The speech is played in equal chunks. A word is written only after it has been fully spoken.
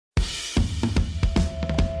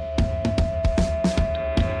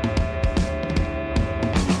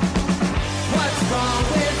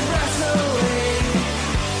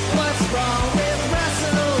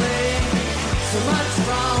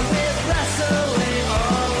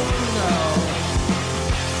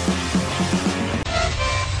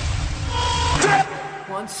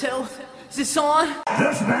tell. Is this on?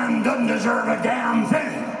 This man doesn't deserve a damn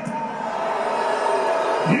thing.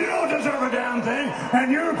 You don't deserve a damn thing,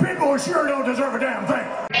 and your people sure don't deserve a damn thing.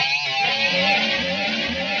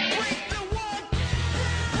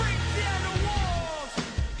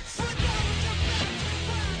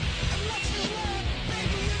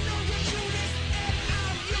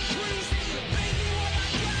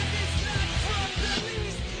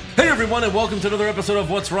 Hey everyone, and welcome to another episode of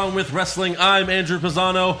What's Wrong with Wrestling. I'm Andrew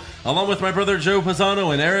Pisano, along with my brother Joe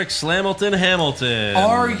Pisano and Eric Slamilton Hamilton.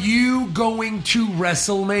 Are you going to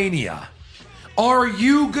WrestleMania? Are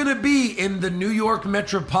you going to be in the New York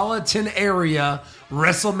metropolitan area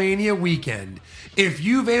WrestleMania weekend? If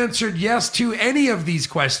you've answered yes to any of these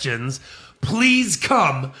questions, please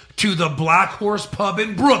come to the Black Horse Pub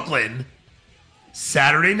in Brooklyn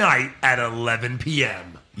Saturday night at 11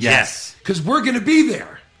 p.m. Yes. Because we're going to be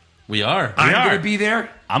there. We are. I'm going to be there.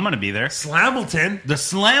 I'm going to be there. Slamilton. The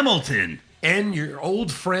Slamilton. And your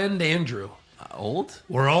old friend Andrew. Old?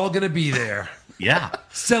 We're all going to be there. Yeah.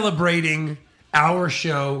 Celebrating our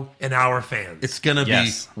show and our fans. It's going to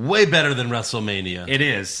be way better than WrestleMania. It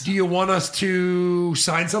is. Do you want us to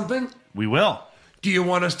sign something? We will. Do you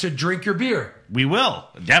want us to drink your beer? We will.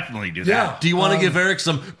 Definitely do that. Yeah. Do you want to give Eric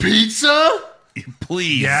some pizza?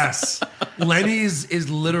 Please. Yes. Lenny's is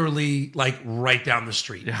literally like right down the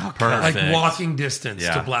street. Oh, Perfect. Like walking distance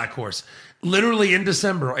to Black Horse. Literally in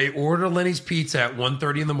December, I ordered Lenny's pizza at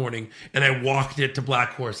 1:30 in the morning, and I walked it to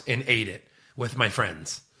Black Horse and ate it with my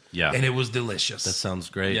friends. Yeah. And it was delicious. That sounds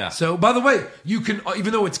great. Yeah. So, by the way, you can,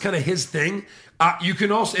 even though it's kind of his thing, you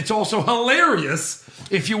can also, it's also hilarious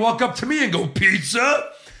if you walk up to me and go,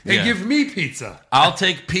 pizza? And give me pizza. I'll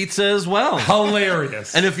take pizza as well.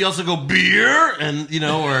 Hilarious. And if you also go beer and, you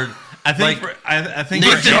know, or I think like I think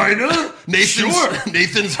Vagina?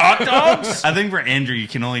 Nathan's hot dogs? I think for Andrew you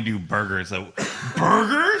can only do burgers. So,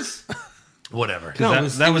 burgers? Whatever. No,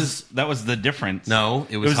 that was the difference. No,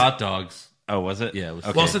 it was hot dogs. Oh, was it? Yeah, it was.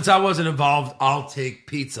 Okay. Well, since I wasn't involved, I'll take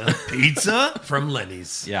pizza Pizza? from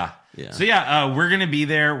Lenny's. Yeah. Yeah. So we're gonna be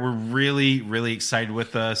there. We're really, really excited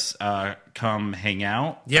with us. Come hang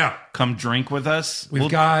out. Yeah. Come drink with us. We'll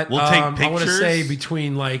take pictures. I want to pictures. say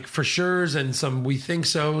between like for sure's and some we think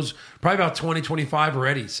so's, probably about 20, 25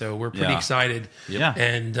 already. So we're pretty excited. Yeah.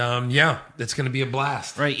 And it's going to be a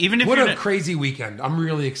blast. Right. Even if what you're a crazy weekend. I'm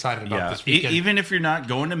really excited about this weekend. Even if you're not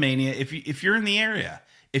going to Mania, if you're in the area,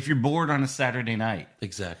 if you're bored on a Saturday night,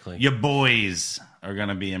 Exactly. your boys are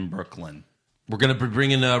gonna be in Brooklyn. We're going to be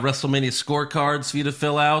bringing WrestleMania scorecards for you to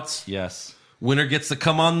fill out. Yes. Winner gets to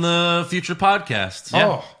come on the future podcast. Yeah.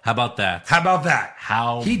 Oh. How about that? How about that?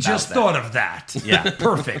 He just thought of that. Yeah.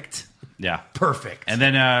 Perfect. Yeah. Perfect. And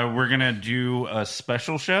then we're gonna do a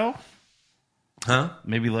special show. Huh?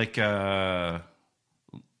 Maybe like a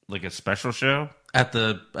special show At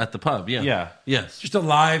the pub, yeah. Yeah. Yes. Just a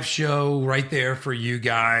live show right there for you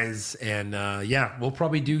guys. And we'll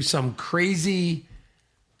probably do some crazy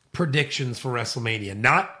predictions for WrestleMania.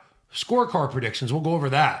 Not scorecard predictions. We'll go over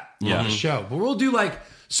that on the show. But we'll do like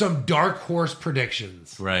some dark horse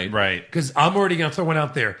predictions. Right. Right. Because I'm already going to throw one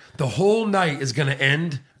out there. The whole night is going to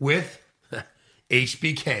end with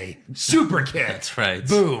HBK. Super kick. That's right.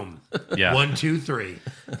 Boom. Yeah. 1, 2, 3.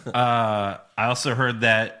 I also heard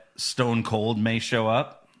that Stone Cold may show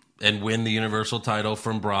up. And win the Universal title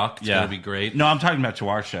from Brock. It's going to be great. No, I'm talking about to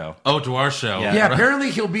our show. Oh, to our show. Yeah,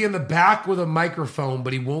 apparently he'll be in the back with a microphone,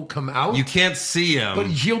 but he won't come out. You can't see him. But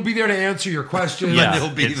he'll be there to answer your questions. Yeah,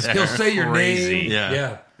 he'll be there. He'll say your Crazy. name.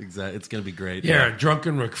 Yeah. Exactly. It's going to be great. Yeah,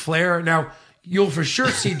 drunken Ric Flair. Now, you'll for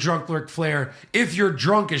sure see drunk Ric Flair if you're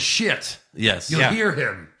drunk as shit. Yes. You'll hear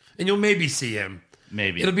him, and you'll maybe see him.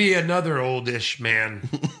 Maybe. It'll be another oldish man,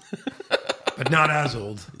 but not as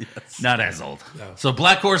old. Not as old. So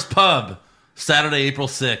Black Horse Pub, Saturday, April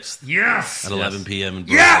 6th Yes! at 11 p.m. in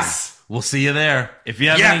Brooklyn. Yes! We'll see you there. If you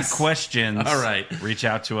have any questions, All right. reach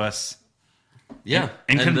out to us. Yeah.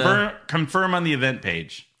 And confirm on the event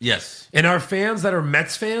page. Yes. And our fans that are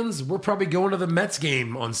Mets fans, we're probably going to the Mets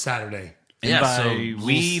game on Saturday. And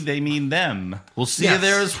by they mean them. We'll see you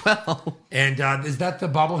there as well. And is that the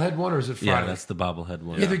bobblehead one, or is it Friday? Yeah, that's the bobblehead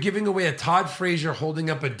one. Yeah, they're giving away a Todd Frazier holding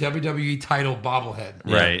up a WWE title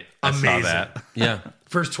bobblehead. Right. Amazing. I saw that. Yeah.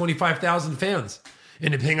 First 25,000 fans.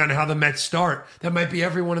 And depending on how the Mets start, that might be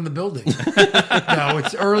everyone in the building. No,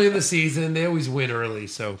 it's early in the season. They always win early.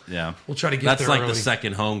 So we'll try to get That's there like early. the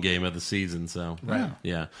second home game of the season. So, Right.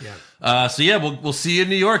 Yeah. We'll see you in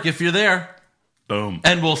New York if you're there. Boom.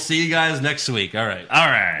 And we'll see you guys next week. All right. All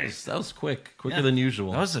right. That was quicker than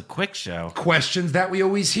usual. That was a quick show. Questions that we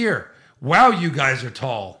always hear. Wow, you guys are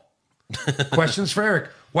tall. Questions for Eric.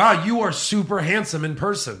 Wow, you are super handsome in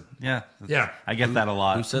person. Yeah. Yeah. I get that a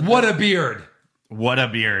lot. Who said What that? a beard. What a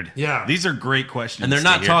beard. Yeah. These are great questions. And they're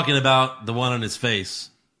not to hear. talking about the one on his face.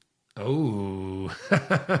 Oh.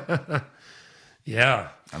 Yeah.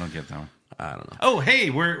 I don't get that one. I don't know. Oh, hey,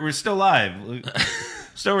 we're still live.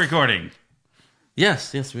 Still recording.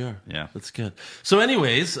 Yes, we are. Yeah. That's good. So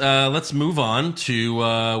anyways, let's move on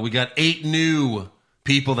to, we got 8 new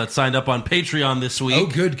people that signed up on Patreon this week. Oh,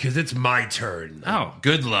 good, because it's my turn. Oh,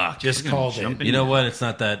 Good luck. Just called jump it. in. You know what? It's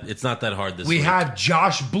not that hard this We week. have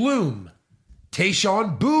Josh Bloom,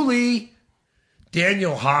 Tayshawn Booley,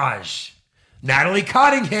 Daniel Hodge, Natalie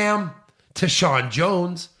Cottingham, Tashawn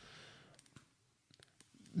Jones,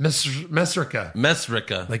 Mesrica.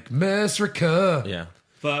 Mesrica. Like Mesrica. Yeah.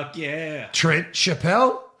 fuck yeah. Trent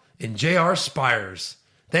Chappelle, and J.R. Spires.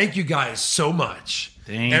 Thank you guys so much.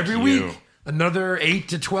 Thank Every you. week, another 8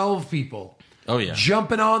 to 12 people Oh, yeah.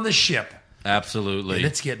 jumping on the ship. Absolutely. And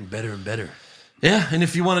it's getting better and better. Yeah, and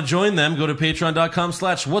if you want to join them, go to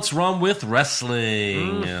patreon.com/what's wrong with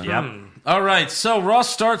wrestling. Yep. All right, so Raw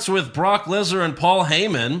starts with Brock Lesnar and Paul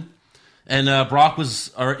Heyman, and Brock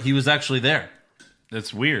was actually there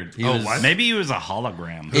That's weird. was- Maybe he was a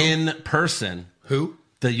hologram. in person. Who?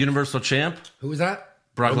 The Universal Champ, Who was that?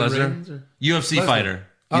 Brock Roman Lesnar, Reigns or- UFC Lesnar. fighter.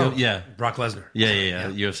 Oh, Yeah. Brock Lesnar. Yeah,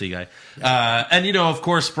 UFC guy. And, of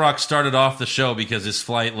course, Brock started off the show because his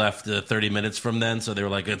flight left 30 minutes from then, so they were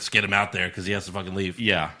like, let's get him out there because he has to fucking leave.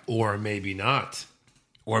 Yeah. Or maybe not.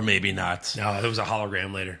 Or maybe not. No, there was a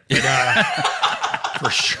hologram later. But, for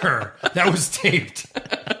sure. That was taped.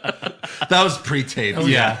 That was pre-taped.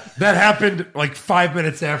 Yeah. That happened like 5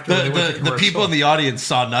 minutes after they went to The commercial. people in the audience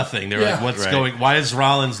saw nothing. They were Yeah. like, what's Right. going... Why is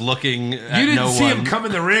Rollins looking at You didn't no see one? him come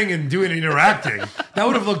in the ring and doing interacting. That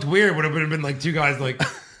would have looked weird. Would have been like two guys like.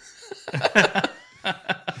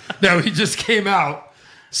 No, he just came out,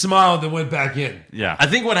 smiled, and went back in. Yeah. I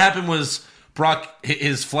think what happened was Brock,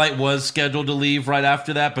 his flight was scheduled to leave right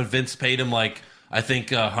after that, but Vince paid him I think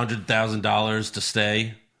 $100,000 to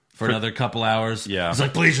stay for another couple hours. Yeah. He's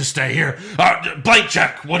like, please just stay here. Blank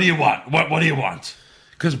check. What do you want? What do you want?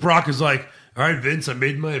 Because Brock is like, all right, Vince, I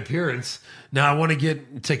made my appearance. Now I want to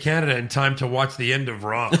get to Canada in time to watch the end of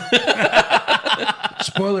Raw.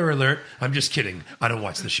 Spoiler alert. I'm just kidding. I don't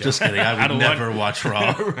watch the show. Just kidding. I would don't never watch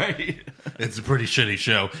Raw. Right. It's a pretty shitty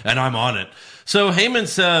show, and I'm on it. So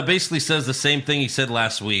Heyman basically says the same thing he said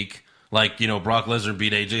last week. Like, Brock Lesnar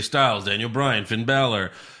beat AJ Styles, Daniel Bryan, Finn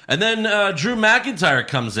Balor. And then Drew McIntyre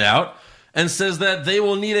comes out and says that they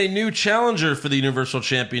will need a new challenger for the Universal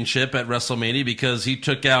Championship at WrestleMania because he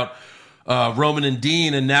took out Roman and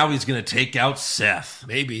Dean, and now he's going to take out Seth.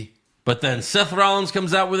 Maybe. But then Seth Rollins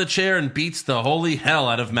comes out with a chair and beats the holy hell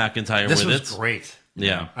out of McIntyre This with was it. great.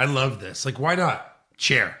 Yeah. I love this. Like, why not?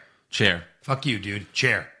 Chair. Chair. Fuck you, dude.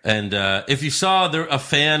 Chair. And if you saw, a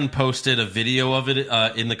fan posted a video of it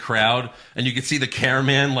in the crowd, and you could see the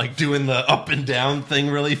cameraman doing the up and down thing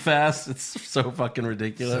really fast. It's so fucking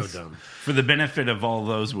ridiculous. So dumb. For the benefit of all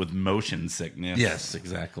those with motion sickness. Yes,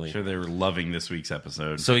 exactly. I'm sure they were loving this week's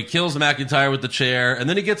episode. So he kills McIntyre with the chair, and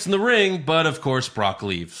then he gets in the ring, but of course Brock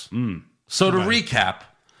leaves. So to recap,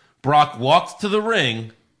 Brock walked to the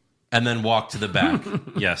ring and then walked to the back.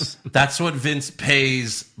 Yes. That's what Vince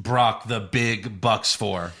pays Brock the big bucks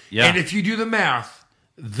for. Yeah. And if you do the math,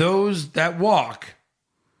 those that walk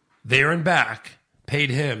there and back paid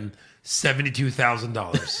him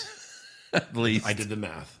 $72,000. At least. I did the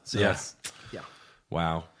math. So Yes. yeah.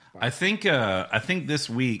 Wow. I think this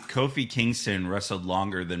week Kofi Kingston wrestled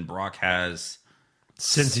longer than Brock has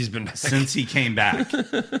Since he's been back. since he came back.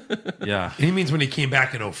 Yeah. He means when he came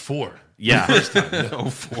back in 04. Yeah. Oh,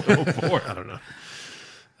 four. I don't know.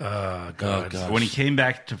 Oh, God. gosh. When he came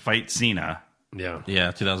back to fight Cena. Yeah.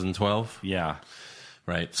 Yeah, 2012. Yeah.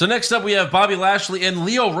 Right. So next up, we have Bobby Lashley and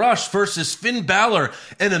Lio Rush versus Finn Balor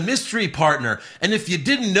and a mystery partner. And if you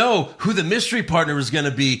didn't know who the mystery partner was going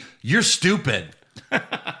to be, you're stupid.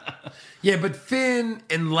 Yeah, but Finn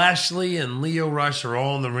and Lashley and Lio Rush are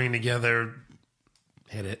all in the ring together.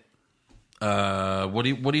 Hit it. What are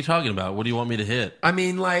you talking about? What do you want me to hit? I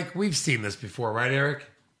mean, we've seen this before, right, Eric?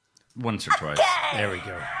 Once or twice. There we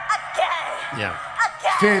go. Yeah.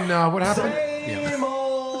 Finn, what happened? Same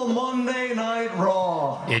old Monday Night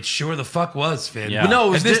Raw. It sure the fuck was, Finn. Yeah. But no, it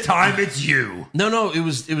was and this di- time it's you. No, it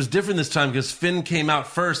was different this time because Finn came out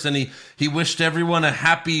first and he wished everyone a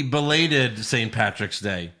happy belated St. Patrick's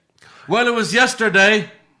Day. Well, it was yesterday.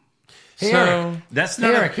 Hey, So- Eric, That's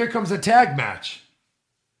not Eric, here comes a tag match.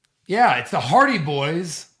 Yeah, it's the Hardy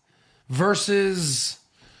Boys versus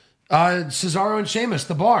Cesaro and Sheamus,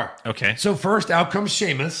 the bar. Okay. So first out comes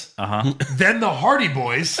Sheamus, Uh-huh. then the Hardy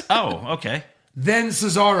Boys, Oh, okay. then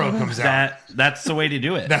Cesaro comes out. That's the way to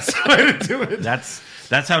do it. That's the way to do it. That's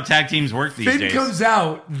That's how tag teams work these Finn days. comes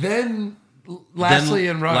out, then Lashley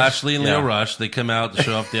and Rush. Lashley and Leo Yeah. Rush. They come out to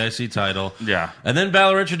show off the IC title. Yeah. And then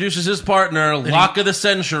Balor introduces his partner, Lock of the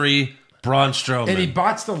Century, Braun Strowman. And he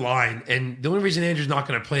bots the line. And the only reason Andrew's not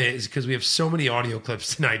going to play it is because we have so many audio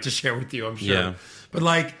clips tonight to share with you, I'm sure. Yeah. But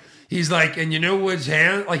like, he's like, and you know which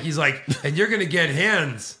hand? Like, he's like, and you're going to get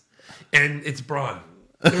hands. And it's Braun.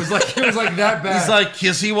 It was like that bad. He's like,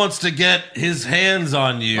 because he wants to get his hands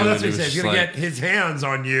on you. oh, that's And what he it was said. He's just going to like- get his hands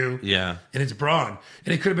on you. Yeah. And it's Braun.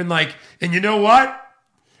 And it could have been like, and you know what?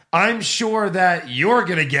 I'm sure that you're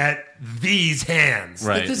going to get these hands.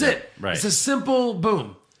 Right. This is it. Right. It's a simple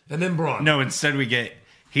boom. And then Braun. No, instead we get,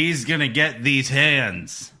 he's going to get these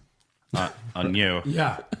hands on you.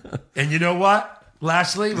 Yeah. And you know what?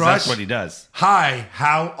 Lashley, 'Cause Rush. That's what he does. Hi,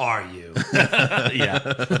 how are you?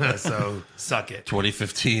 Yeah. So suck it.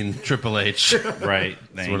 2015 Triple H. Right.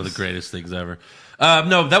 It's one of the greatest things ever.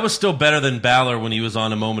 No, that was still better than Balor when he was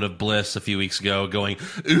on A Moment of Bliss a few weeks ago going,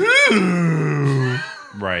 ooh.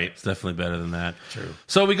 Right. It's definitely better than that. True.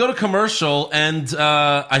 So we go to commercial, and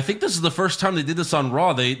I think this is the first time they did this on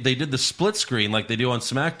Raw. They did the split screen like they do on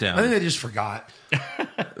SmackDown. I think they just forgot.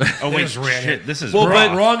 Oh, wait, just ran shit. it. This is Well, Raw.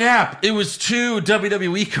 but- Wrong app. It was 2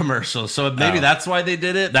 WWE commercials, so maybe Oh. that's why they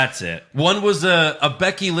did it. That's it. One was a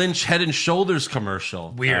Becky Lynch Head and Shoulders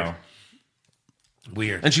commercial. Weird. Oh.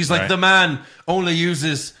 Weird. And she's like, Right. the man only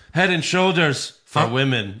uses Head and Shoulders for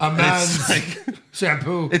women. A And man's it's like,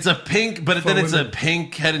 shampoo. it's a pink, but then it's a women.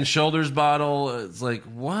 pink Head and Shoulders bottle. It's like,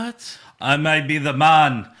 what? I might be the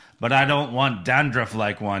man, but I don't want dandruff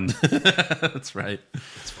like one. That's right.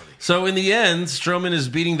 That's funny. So in the end, Strowman is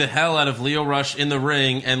beating the hell out of Leo Rush in the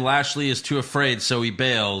ring, and Lashley is too afraid, so he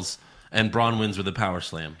bails, and Braun wins with a power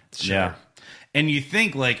slam. Yeah. And you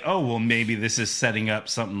think like, oh, well, maybe this is setting up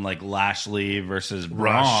something like Lashley versus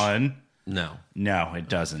Braun. No. No, it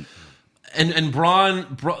doesn't. And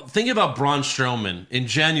Braun, think about Braun Strowman. In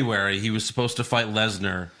January, he was supposed to fight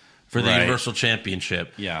Lesnar for the Right. Universal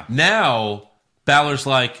Championship. Yeah. Now, Balor's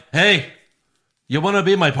like, hey, you want to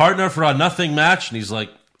be my partner for a nothing match? And he's like,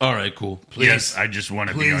 all right, cool. Please. Yes, I just want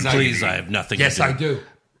to be Please, on Please, TV. I have nothing Yes, to do. I do.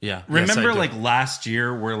 Yeah. Remember, Yes, I do. like last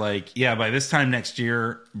year, we're like, yeah, by this time next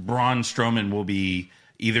year, Braun Strowman will be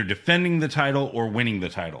either defending the title or winning the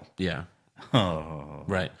title. Yeah. Oh.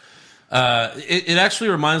 Right. It actually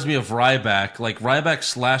reminds me of Ryback. Like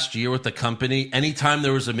Ryback's last year with the company, anytime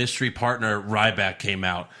there was a mystery partner, Ryback came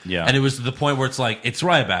out. Yeah. And it was to the point where it's like, it's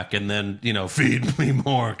Ryback. And then, Feed Me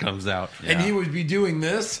More comes out. And he would be doing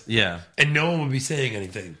this, Yeah. and no one would be saying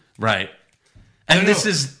anything. Right. And this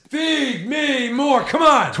No. is Feed me more. Come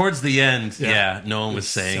on. towards the end. Yeah. No one was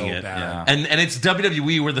saying so it. bad. Yeah. And it's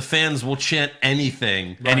WWE where the fans will chant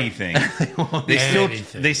anything. Anything.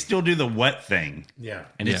 Anything. They still do the wet thing. Yeah.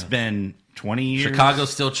 And it's Yeah. been 20 years. Chicago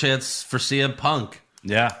still chants for CM Punk.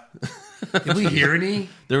 Yeah. Did we hear any?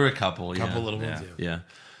 There were a couple. Couple little ones. Yeah.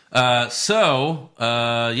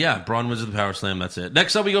 Braun wins with the power slam. That's it.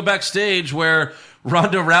 Next up, we go backstage where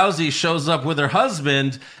Ronda Rousey shows up with her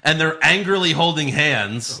husband, and they're angrily holding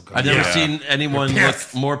hands. I've never Yeah. seen anyone They're look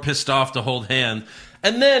pissed. more pissed off to hold hand.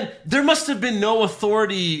 And then there must have been no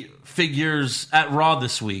authority figures at Raw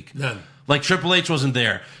this week. None. Like Triple H wasn't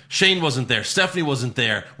there. Shane wasn't there. Stephanie wasn't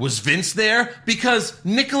there. Was Vince there? Because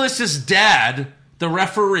Nicholas's dad, the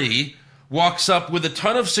referee, walks up with a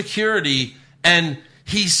ton of security and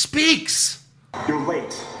he speaks. You're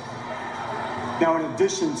late. Now, in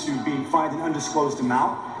addition to being fined an undisclosed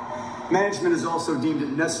amount, management has also deemed it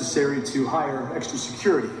necessary to hire extra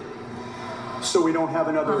security, so we don't have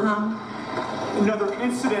another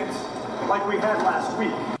incident like we had last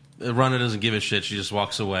week. Ronda doesn't give a shit. She just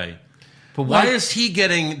walks away. But why is he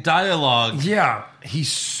getting dialogue? Yeah.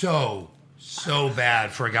 He's so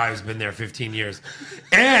bad for a guy who's been there 15 years.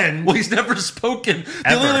 And Well, he's never spoken.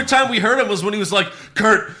 The only Ever. other time we heard him was when he was like,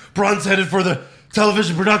 Kurt, Braun's headed for the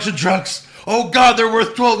television production trucks. Oh, God, they're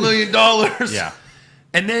worth $12 million. Yeah.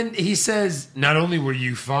 And then he says, not only were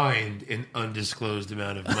you fined an undisclosed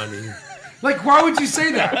amount of money. Like, why would you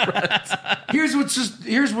say that? Here's what's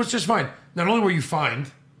just fine. Not only were you fined,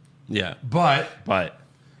 Yeah. but But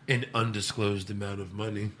an undisclosed amount of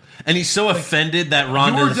money. And he's so offended that You were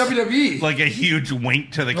Ronda's... WWE. like a huge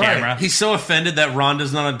wink to the Right. camera. He's so offended that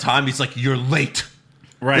Ronda's not on time. He's like, you're late.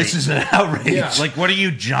 Right. This is an outrage. Yeah. Like, what are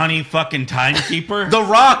you, Johnny fucking timekeeper? The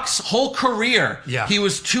Rock's whole career, Yeah. he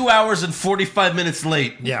was 2 hours and 45 minutes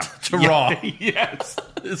late Yeah. to Raw. Yes.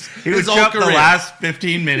 His, He would his whole jump the career. last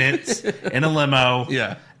 15 minutes in a limo.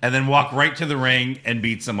 Yeah. And then walk right to the ring and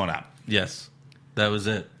beat someone up. Yes, that was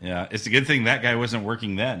it. Yeah. It's a good thing that guy wasn't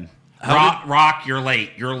working then. How Rock, you're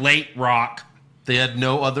late. You're late, Rock. They had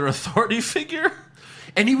no other authority figure.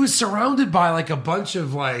 And he was surrounded by like a bunch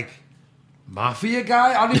of like mafia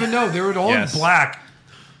guy. I don't even know. They were all Yes. in black.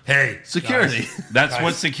 Hey, Security. guys. That's Guys.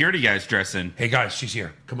 what security guys dress in. Hey guys, she's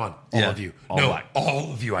here. Come on, all Yeah. of you. All no, black.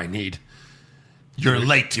 all of you. I need. You're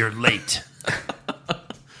late. You're late.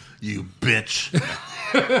 You bitch.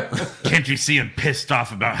 Can't you see I'm pissed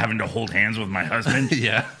off about having to hold hands with my husband?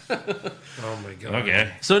 Yeah. Oh my god.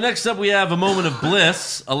 Okay. So next up, we have a moment of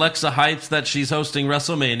bliss. Alexa hypes that she's hosting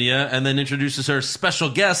WrestleMania and then introduces her special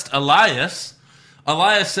guest, Elias.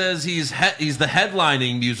 Elias says he's the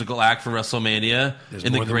headlining musical act for WrestleMania in the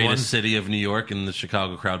more than greatest one. city of New York, and the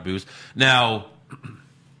Chicago crowd boos. Now,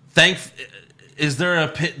 is there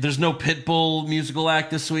there's no Pitbull musical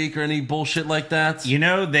act this week or any bullshit like that? You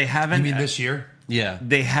know, they You haven't. mean this year? Yeah,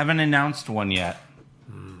 They haven't announced one yet.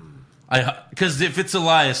 because if it's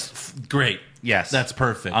Elias, great. Yes, That's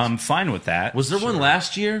perfect. I'm fine with that. Was there one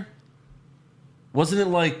last year? Wasn't it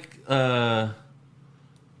like?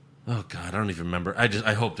 Oh God, I don't even remember.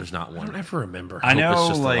 I hope there's not I don't one. ever remember. I hope know, it's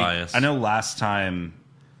just like Elias. I know. Last time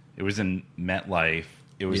it was in MetLife.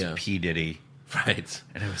 It was Yeah. P Diddy, Right.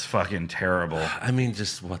 and it was fucking terrible. I mean,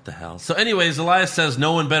 just what the hell. So, anyways, Elias says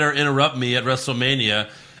no one better interrupt me at WrestleMania,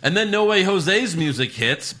 and then No Way Jose's music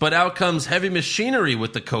hits, but out comes Heavy Machinery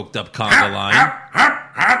with the coked up conga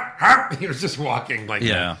line. He was just walking like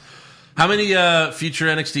Yeah. How many future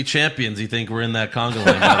NXT champions do you think were in that conga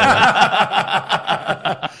line? By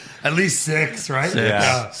the way? at least 6, right?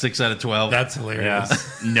 Yeah. 6 out of 12. That's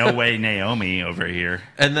hilarious. Yeah, no way, Naomi over here.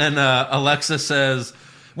 And then Alexa says,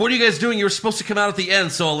 "What are you guys doing? You were supposed to come out at the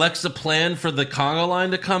end." So Alexa planned for the conga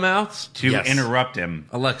line to come out. To Yes. interrupt him.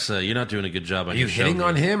 Alexa, you're not doing a good job on Are you your show hitting here.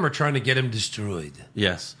 on him or trying to get him destroyed?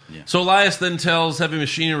 Yes. So Elias then tells Heavy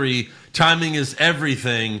Machinery timing is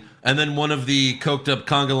everything, and then one of the coked up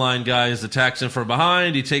conga line guys attacks him from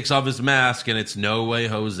behind. He takes off his mask, and it's No Way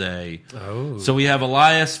Jose. Oh. So we have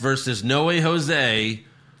Elias versus No Way Jose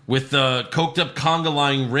with the coked up conga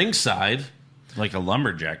line ringside, Like a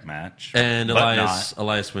lumberjack match. and but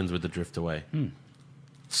Elias wins with the drift away.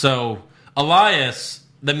 So Elias,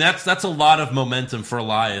 then that's a lot of momentum for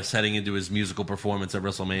Elias heading into his musical performance at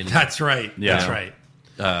WrestleMania. That's right. Yeah. That's right.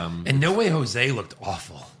 And No Way Jose looked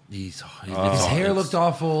awful. His His hair looked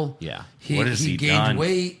awful. Yeah. What has he gained done?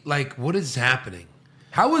 weight. Like, what is happening?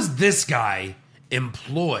 How is this guy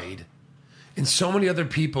employed and so many other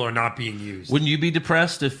people are not being used? Wouldn't you be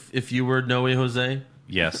depressed if you were No Way Jose?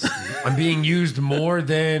 Yes. I'm being used more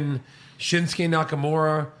than Shinsuke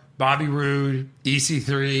Nakamura, Bobby Roode,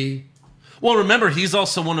 EC3. Well, remember, he's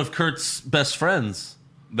also one of Kurt's best friends.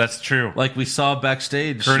 That's true. Like we saw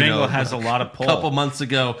backstage. Kurt Angle has a lot of pull. A couple months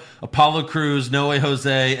ago, Apollo Crews, No Way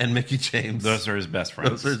Jose, and Mickey James. Those are his best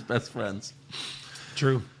friends. Those are his best friends.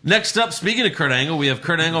 True. Next up, speaking of Kurt Angle, we have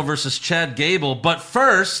Kurt Angle versus Chad Gable. But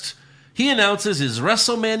first, he announces his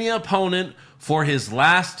WrestleMania opponent for his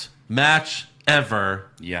last match ever.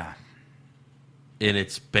 Yeah. And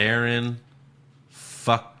it's Baron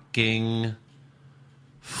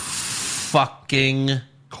fucking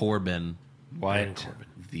Corbin. What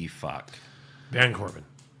the fuck? Baron Corbin.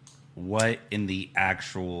 What in the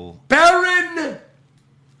actual Baron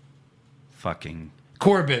fucking...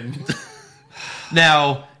 Corbin.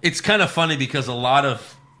 Now, it's kind of funny because a lot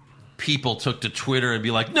of people took to Twitter and be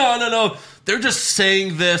like, no, they're just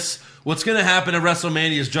saying this. What's going to happen at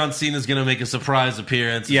WrestleMania is John Cena's going to make a surprise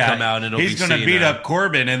appearance and come out and it'll he's be gonna Cena. beat up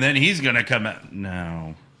Corbin and then he's going to come out.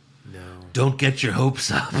 No. Don't get your hopes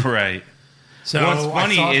up. Right. So What's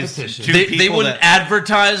funny I saw a is petition. two They people wouldn't that-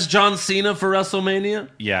 advertise John Cena for WrestleMania?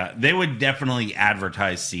 Yeah, they would definitely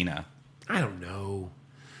advertise Cena. I don't know.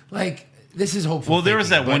 Like, this is hopeful. Well, there was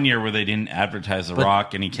thinking, that one year where they didn't advertise The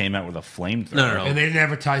Rock and he came out with a flamethrower. No. and they didn't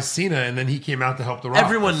advertise Cena, and then he came out to help The Rock.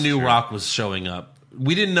 Everyone knew Rock was showing up.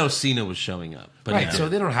 We didn't know Cena was showing up. But Right, yeah. so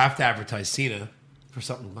they don't have to advertise Cena for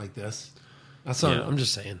something like this. That's all, Yeah. I'm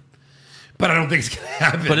just saying. But I don't think it's going to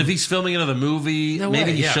happen. But if he's filming another movie, No maybe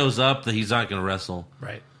way, he yeah. shows up that he's not going to wrestle.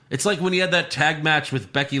 Right. It's like when he had that tag match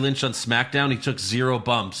with Becky Lynch on SmackDown, he took 0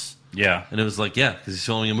 bumps. Yeah, And it was like, yeah, because he's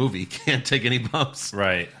filming a movie. He can't take any bumps.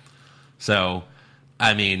 right. So,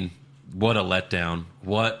 I mean, what a letdown.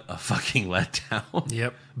 What a fucking letdown.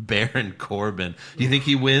 Yep. Baron Corbin. Do you think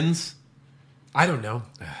he wins, I don't know.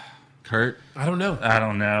 Kurt? I don't know. I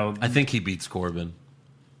don't know. I think he beats Corbin.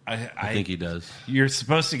 I I think he does. You're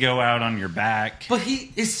supposed to go out on your back. But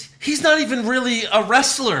he's not even really a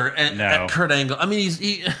wrestler at, No. at Kurt Angle. I mean,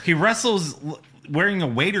 He wrestles wearing a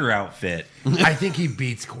waiter outfit. I think he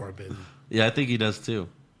beats Corbin. yeah, I think he does too.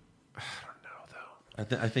 I don't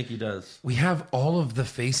know, though. I think he does. We have all of the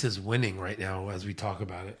faces winning right now as we talk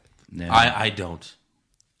about it. No. I don't.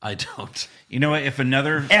 I don't. You know what? If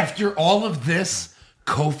another... After all of this,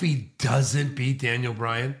 Kofi doesn't beat Daniel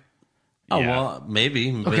Bryan? Oh, Yeah. well,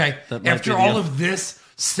 maybe. but Okay. that might After be all of this,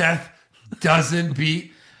 Seth doesn't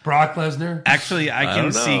beat Brock Lesnar? Actually, I can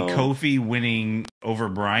don't see know. Kofi winning over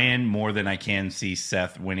Bryan more than I can see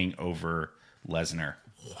Seth winning over Lesnar.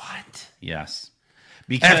 What? Yes.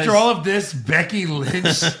 Because After all of this, Becky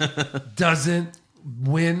Lynch doesn't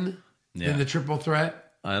win in the triple threat?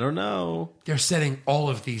 I don't know. They're setting all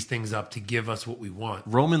of these things up to give us what we want.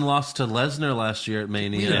 Roman lost to Lesnar last year at We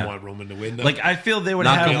Mania. didn't want Roman to win, though. like I feel they would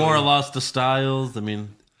have Nakamura lost to Styles. I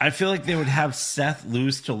mean, I feel like they would have Seth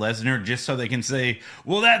lose to Lesnar just so they can say,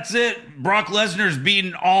 well, that's it. Brock Lesnar's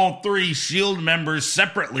beaten all 3 Shield members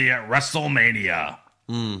separately at WrestleMania.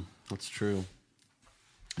 that's true.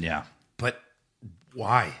 Yeah. But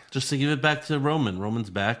why? Just to give it back to Roman.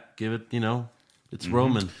 Roman's back. Give it, it's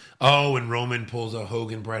Roman. Oh, and Roman pulls a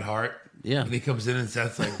Hogan Bret Hart. Yeah. And he comes in and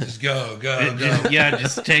Seth's like, just go, go, go.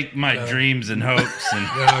 Just take my dreams and hopes and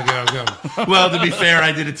Go. Well, to be fair,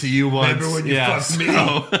 I did it to you once. Remember when you fucked me?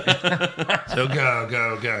 So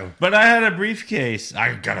go. But I had a briefcase.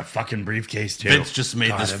 I got a fucking briefcase too. Vince just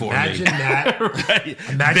made this for Imagine me. that. Right.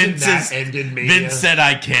 Imagine Vince that is- ended Mania. Vince said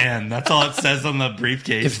I can. That's all it says on the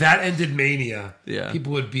briefcase. If that ended Mania, Yeah.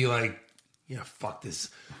 people would be like, yeah, fuck this.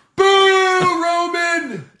 Boo,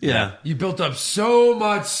 Roman! Yeah. You built up so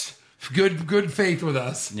much good faith with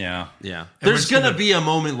us. yeah. Yeah. we're There's just going to gonna- be a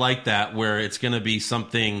moment like that where it's going to be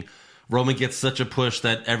something. Roman gets such a push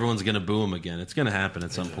that everyone's going to boo him again. It's going to happen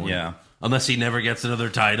at some point. Yeah. Unless he never gets another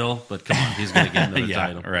title. But come on, he's going to get another Yeah,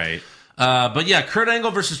 title. right. But yeah, Kurt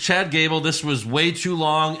Angle versus Chad Gable. This was way too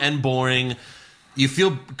long and boring. You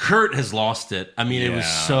feel Kurt has lost it. I mean, it was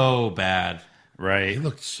Yeah. so bad. Right. He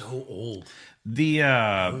looked so old.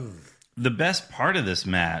 The best part of this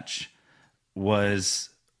match was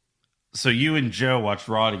so you and Joe watched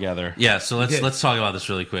Raw together. Yeah, so let's talk about this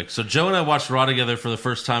really quick. So Joe and I watched Raw together for the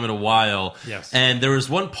first time in a while. Yes. And there was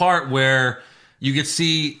one part where you could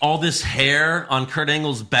see all this hair on Kurt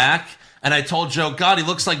Angle's back. And I told Joe, God, he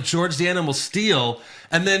looks like George the Animal Steel.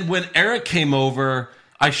 And then when Eric came over,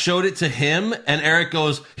 I showed it to him, and Eric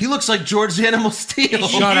goes, he looks like George the Animal Steel.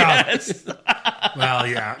 Shut Yes. up. Well,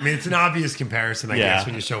 yeah. I mean, it's an obvious comparison, I Yeah. guess,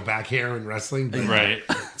 when you show back hair in wrestling. But Right.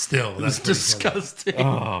 still, that's It's pretty funny. disgusting.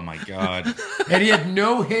 Oh my god. And he had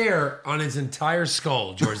no hair on his entire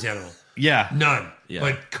skull, George the Animal. Yeah. None. Yeah.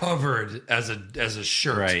 But covered as a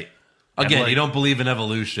shirt. Right. Again, like- you don't believe in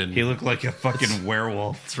evolution. He looked like a fucking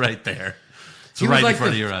werewolf. It's right there. It's He right was like in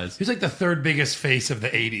front the, of your eyes. He was like the third biggest face of the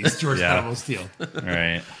 80s, George Yeah. Animal Steel.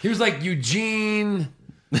 Right. He was like Eugene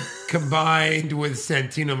combined with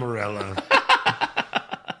Santino Marella.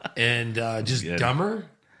 And just good. dumber?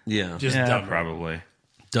 Yeah. Just Yeah, dumber. probably.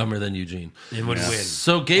 Dumber than Eugene. And would win.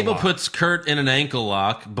 So Gable puts Kurt in an ankle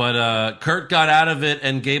lock, but Kurt got out of it,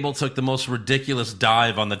 and Gable took the most ridiculous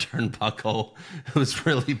dive on the turnbuckle. It was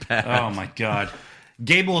really bad. Oh my god.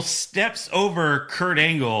 Gable steps over Kurt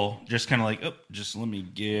Angle, just kind of like, oh, just let me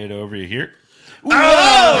get over here.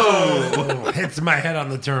 Oh, hits my head on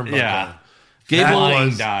the turnbuckle. Yeah. Gable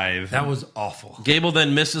Flying dive. That was awful. Gable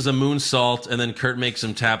then misses a moonsault, and then Kurt makes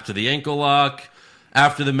him tap to the ankle lock.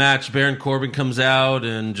 After the match, Baron Corbin comes out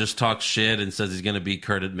and just talks shit and says he's going to beat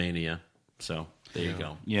Kurt at Mania. So there you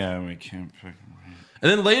go. Yeah, we can't fucking. And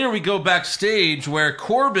then later we go backstage where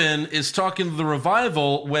Corbin is talking to the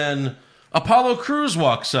Revival when Apollo Crews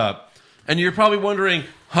walks up. And you're probably wondering,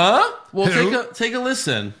 huh? Well, Who? take a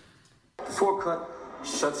listen. Before Cut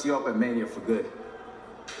shuts you up at Mania for good,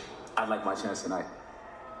 I'd like my chance tonight.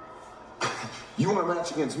 You want a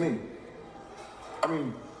match against me? I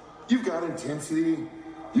mean, you've got intensity,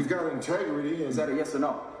 you've got integrity, Is and that a yes or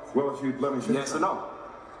no? well, if you let me finish. Yes or no?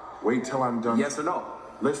 Wait till I'm done. Yes or no?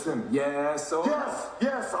 Listen. Yes or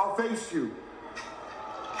Yes, I'll face you.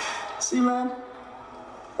 See, man,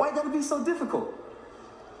 why you gotta be so difficult?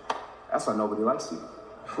 That's why nobody likes you.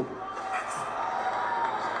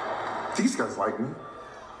 These guys like me,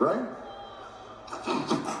 right?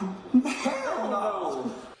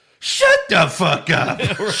 Shut the fuck up.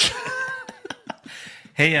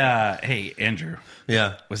 Hey, Andrew.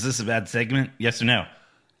 Yeah. Was this a bad segment? Yes or no?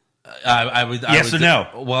 I would. Yes or no?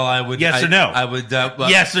 Well, I would. Yes or no? I would.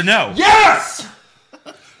 Yes or no? Yes!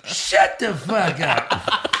 Shut the fuck up.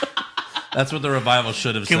 That's what the Revival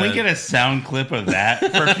should have said. Can we get a sound clip of that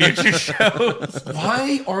for future shows?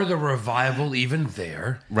 Why are the Revival even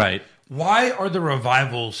there? Right. Why are the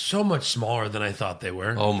Revival so much smaller than I thought they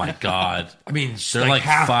were? Oh my God. I mean, They're like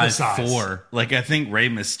half the size. 5'4". Like, I think Rey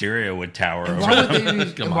Mysterio would tower over.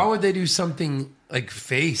 Why would they do something like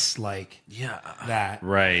face like that?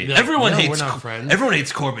 Right. Like, Everyone no, hates we're not friends. Everyone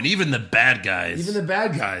hates Corbin, even the bad guys. Even the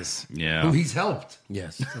bad guys. Yeah. Who he's helped.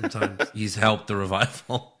 Yes, sometimes he's helped the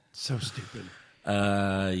Revival. So stupid.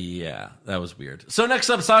 Yeah, that was weird. So next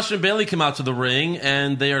up, Sasha and Bayley come out to the ring,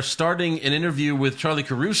 and they are starting an interview with Charlie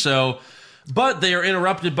Caruso, but they are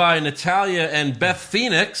interrupted by Natalya and Beth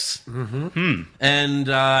Phoenix. Mm-hmm. And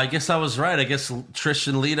I guess I was right. I guess Trish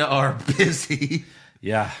and Lita are busy.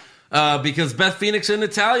 Yeah. Because Beth Phoenix and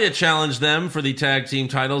Natalya challenged them for the tag team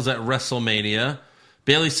titles at WrestleMania.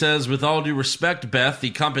 Bayley says, with all due respect, Beth, the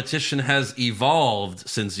competition has evolved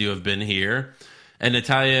since you have been here. And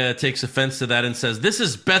Natalya takes offense to that and says, this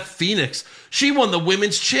is Beth Phoenix. She won the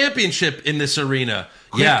women's championship in this arena.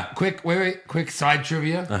 Quick side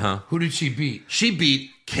trivia. Uh-huh. Who did she beat? She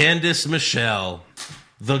beat Candice Michelle,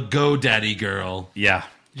 the GoDaddy girl. Yeah.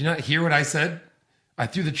 Did you not hear what I said? I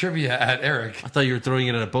threw the trivia at Eric. I thought you were throwing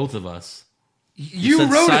it at both of us. You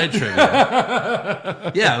said wrote side it.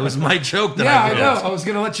 Trivia. Yeah, it was my joke that I I wrote. know. I was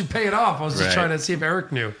going to let you pay it off. I was just Right. trying to see if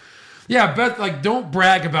Eric knew. Yeah, Beth, like, don't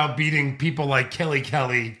brag about beating people like Kelly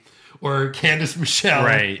or Candice Michelle.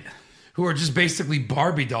 Right. Who are just basically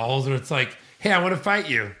Barbie dolls. And it's like, hey, I want to fight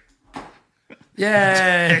you.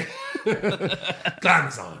 Yay.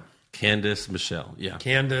 Guns on. Candice Michelle. Yeah.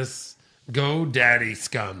 Candice, go daddy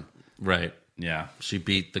scum. Right. Yeah. She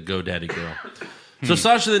beat the GoDaddy girl. So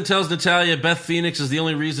Sasha then tells Natalya Beth Phoenix is the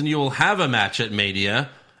only reason you will have a match at Mania.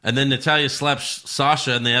 And then Natalya slaps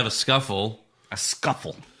Sasha and they have a scuffle. A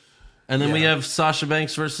scuffle. And then we have Sasha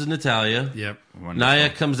Banks versus Natalya. Yep. Nia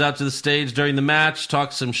comes out to the stage during the match,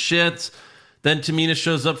 talks some shit. Then Tamina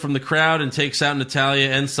shows up from the crowd and takes out Natalya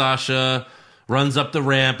and Sasha, runs up the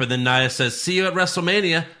ramp, and then Nia says, see you at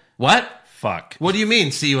WrestleMania. What? Fuck. What do you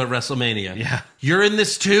mean, see you at WrestleMania? Yeah. You're in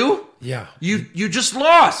this too? Yeah. You just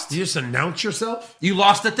lost. You just announce yourself? You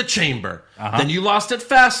lost at the Chamber. Then you lost at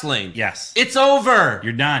Fastlane. Yes. It's over.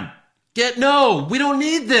 You're done. No, we don't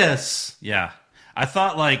need this. Yeah. I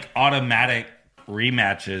thought like automatic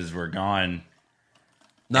rematches were gone.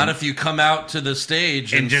 Not if you come out to the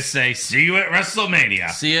stage And just say, see you at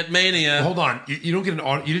WrestleMania. see it Mania. Hold on. You don't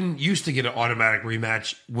get you didn't used to get an automatic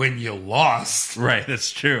rematch when you lost. Right,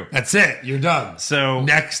 that's true. That's it. You're done. So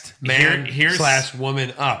Next man here's- /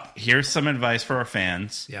 woman up. Here's some advice for our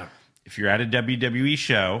fans. Yeah. If you're at a WWE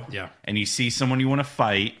show Yeah. and you see someone you want to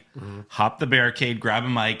fight, hop the barricade, grab a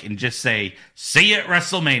mic, and just say, see you at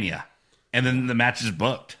WrestleMania. And then the match is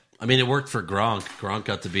booked. I mean, it worked for Gronk. Gronk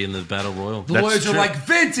got to be in the Battle Royal. The lawyers are like,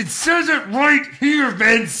 Vince, it says it right here,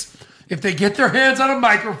 Vince. If they get their hands on a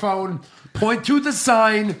microphone, point to the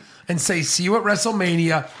sign, and say, see you at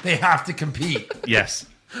WrestleMania, they have to compete. Yes.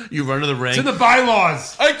 You run to the ring. It's in the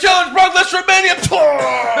bylaws. I challenge Brock Lesnar at Mania.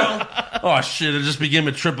 Oh, shit. It just became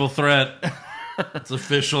a triple threat. It's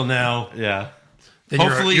official now. Yeah. Then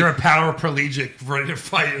Hopefully- you're a paraplegic ready to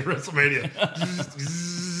fight at WrestleMania.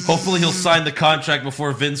 Hopefully he'll sign the contract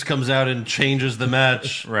before Vince comes out and changes the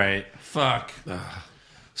match. Right. Fuck.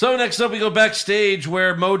 So next up we go backstage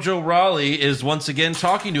where Mojo Rawley is once again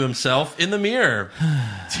talking to himself in the mirror.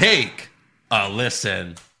 Take a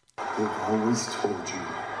listen. They've always told you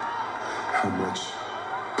how much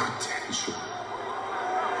potential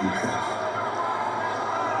you have.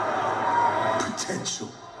 Potential.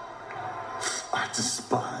 I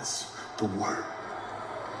despise the word.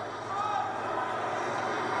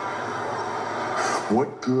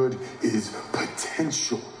 What good is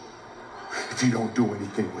potential if you don't do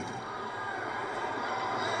anything with it?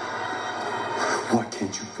 Why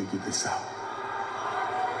can't you figure this out?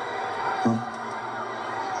 Huh?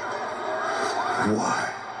 Why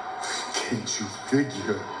can't you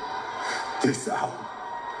figure this out?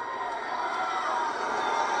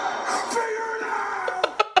 Figure it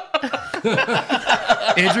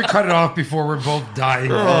out! Andrew cut it off before we're both dying.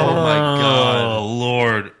 Oh my god. Oh,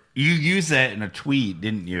 Lord. You used that in a tweet,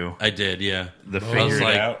 didn't you? I did, yeah. The I was figure it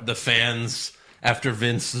like, out. the fans after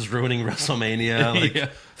Vince is ruining WrestleMania, like, Yeah.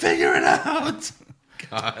 figure it out.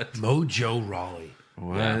 God. Mojo Rawley.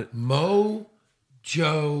 What?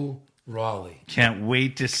 Mojo Rawley. Can't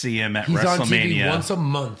wait to see him at He's on TV WrestleMania. once a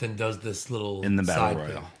month and does this little In the Battle side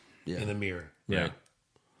Royal. thing in the mirror. Yeah.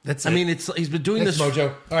 That's I mean, he's been doing Thanks, this.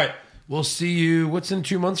 Mojo. All right. We'll see you. What's in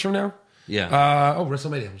 2 months from now? Yeah.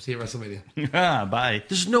 WrestleMania. We'll see you at WrestleMania. Ah, bye.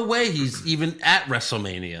 There's no way he's even at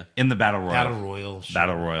WrestleMania. In the Battle Royal. Battle Royal. Sure.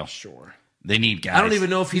 Battle Royal. Sure. They need guys. I don't even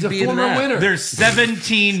know if He's he'd a be in former that. winner. There's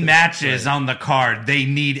 17 matches on the card. They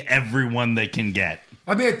need everyone they can get.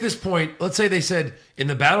 I mean, at this point, let's say they said In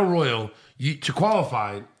the Battle Royal, to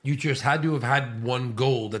qualify, you just had to have had won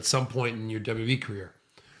gold at some point in your WWE career.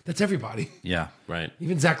 That's everybody. Yeah. Right.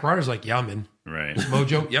 Even Zack Ryder's like, yeah, I'm in. Right.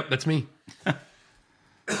 Mojo, yep, that's me.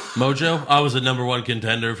 Mojo, I was the number one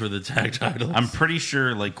contender for the tag titles. I'm pretty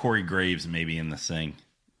sure like Corey Graves maybe in this thing.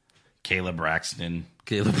 Caleb Braxton.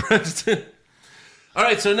 All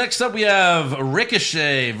right, so next up we have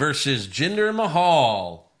Ricochet versus Jinder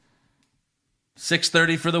Mahal.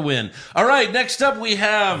 6:30 for the win. All right, next up we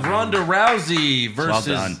have Ronda Rousey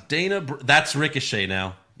versus Dana. That's Ricochet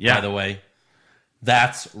now, by the way.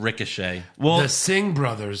 That's Ricochet. Well, the Singh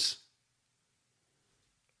brothers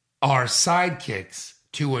are sidekicks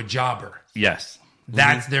to a jobber. Yes.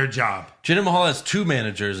 That's their job. Jinder Mahal has 2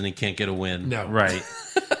 managers and he can't get a win. No. Right.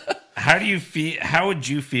 How do you feel? How would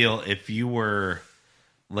you feel if you were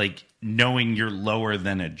like knowing you're lower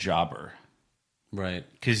than a jobber? Right.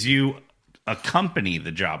 Because you accompany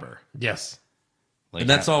the jobber. Yes. Like, and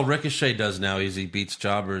that's all Ricochet does now is he beats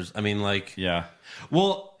jobbers. I mean, like... Yeah.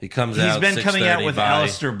 Well, he comes he's out been coming out with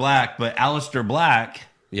Aleister Black, but Aleister Black...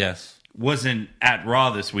 Yes. Wasn't at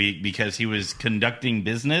Raw this week because he was conducting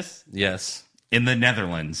business. Yes. In the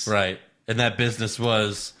Netherlands. Right. And that business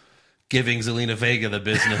was giving Zelina Vega the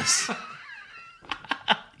business.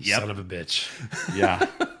 Yep. Son of a bitch. Yeah.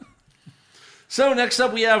 So next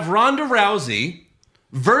up we have Ronda Rousey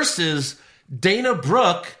versus Dana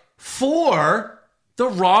Brooke for the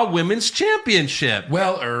Raw Women's Championship.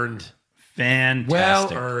 Well earned. Fantastic.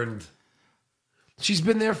 Well earned. She's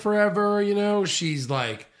been there forever, you know. She's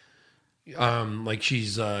like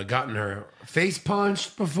she's gotten her face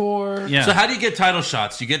punched before. Yeah. So how do you get title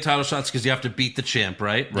shots? You get title shots because you have to beat the champ,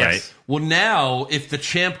 right? Right. Well, now if the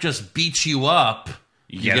champ just beats you up,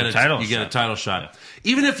 you get a title shot.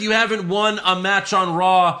 Yeah. Even if you haven't won a match on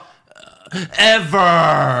Raw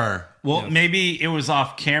ever. Well, maybe it was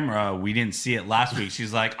off camera. We didn't see it last week.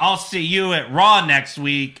 She's like, I'll see you at Raw next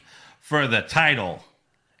week for the title.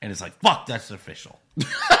 And it's like, fuck, that's official.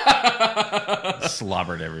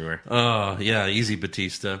 Slobbered everywhere. Oh, yeah, easy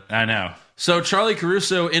Batista. I know. So Charlie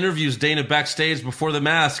Caruso interviews Dana backstage before the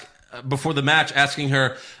match, asking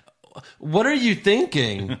her, what are you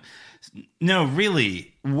thinking? No,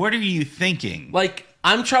 really, what are you thinking? Like,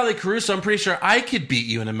 I'm Charlie Caruso. I'm pretty sure I could beat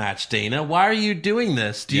you in a match, Dana. Why are you doing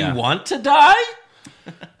this? Do you want to die?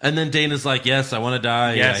 And then Dana's like, yes, I want to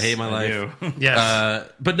die. Yes, I hate my life. Do. Yes.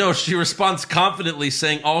 But no, she responds confidently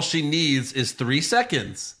saying all she needs is 3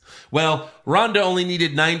 seconds. Well, Ronda only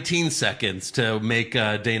needed 19 seconds to make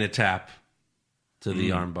Dana tap to the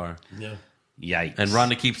armbar. Yeah. Yikes. And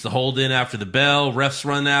Ronda keeps the hold in after the bell. Refs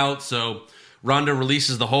run out, so Ronda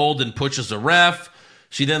releases the hold and pushes a ref.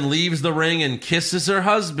 She then leaves the ring and kisses her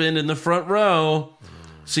husband in the front row.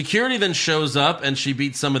 Security then shows up and she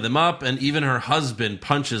beats some of them up, and even her husband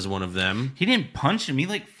punches one of them. He didn't punch him. He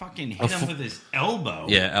like fucking hit him with his elbow.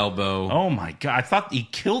 Yeah, elbow. Oh my god! I thought he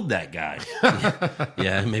killed that guy.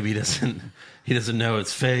 Yeah, maybe he doesn't know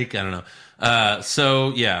it's fake. I don't know.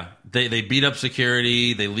 So yeah, they beat up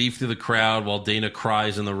security. They leave through the crowd while Dana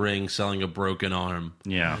cries in the ring, selling a broken arm.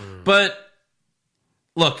 Yeah, but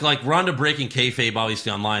look, like Ronda breaking kayfabe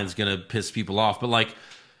obviously online is gonna piss people off, but like.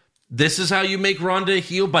 This is how you make Ronda a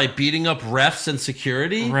heel, by beating up refs and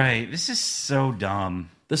security? Right. This is so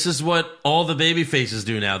dumb. This is what all the baby faces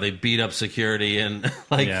do now. They beat up security, and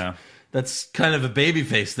that's kind of a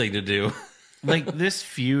babyface thing to do. Like, this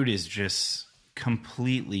feud is just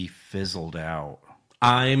completely fizzled out.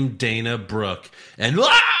 I'm Dana Brooke. And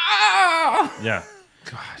yeah.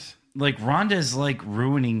 God. Like, Ronda's like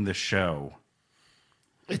ruining the show.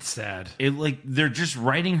 It's sad. They're just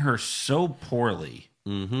writing her so poorly.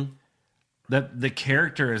 Mm-hmm. That the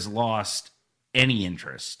character has lost any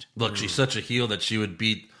interest. Look, she's such a heel that she would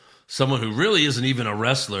beat someone who really isn't even a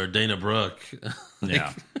wrestler, Dana Brooke.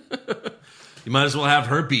 Yeah. You might as well have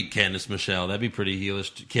her beat Candice Michelle. That'd be pretty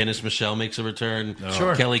heelish. Candice Michelle makes a return. Oh.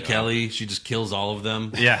 Sure. Kelly, she just kills all of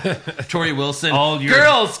them. Yeah. Tori Wilson.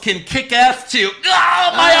 Girls can kick ass too.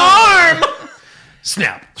 Oh, my arm!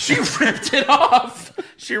 Snap. She ripped it off.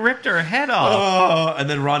 She ripped her head off. Oh, and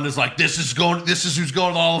then Ronda's like, this is who's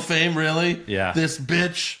going to the Hall of Fame, really? Yeah. This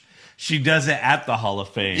bitch. She does it at the Hall of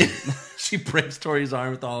Fame. She breaks Tori's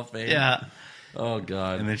arm at the Hall of Fame. Yeah. Oh,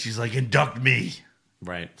 God. And then she's like, induct me.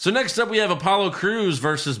 Right. So next up we have Apollo Crews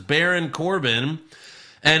versus Baron Corbin.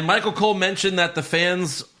 And Michael Cole mentioned that the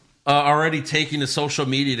fans are already taking to social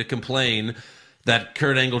media to complain that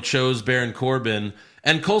Kurt Angle chose Baron Corbin.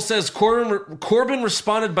 And Cole says Corbin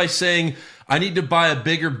responded by saying, I need to buy a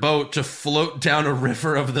bigger boat to float down a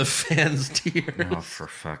river of the fans' tears. Oh, for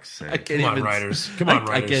fuck's sake. I can't Come on, even, writers. Come on,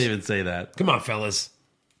 writers. I can't even say that. Come on, fellas.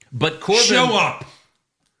 But Corbin... Show up.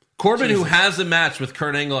 Corbin, who has a match with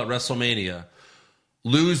Kurt Angle at WrestleMania,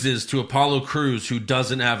 loses to Apollo Crews, who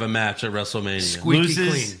doesn't have a match at WrestleMania.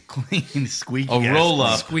 Squeaky clean, squeaky. A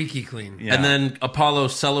roll-up. Squeaky clean. Yeah. And then Apollo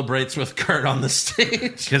celebrates with Kurt on the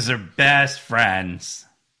stage. Because they're best friends.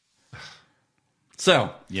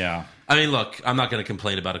 So, Yeah. I mean, look, I'm not going to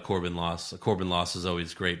complain about a Corbin loss. A Corbin loss is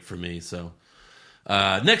always great for me. So,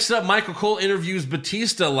 next up, Michael Cole interviews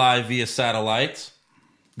Batista live via satellite.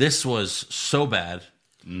 This was so bad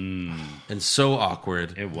and so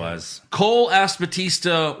awkward. It was. Cole asked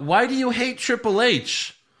Batista, "Why do you hate Triple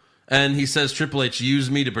H?" And he says Triple H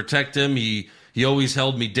used me to protect him. He always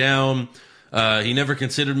held me down. He never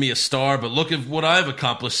considered me a star, but look at what I've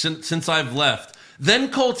accomplished since I've left.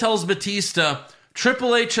 Then Cole tells Batista,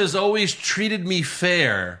 Triple H has always treated me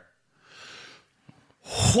fair.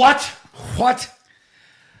 What?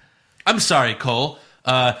 I'm sorry, Cole.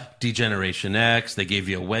 Degeneration X, they gave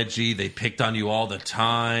you a wedgie. They picked on you all the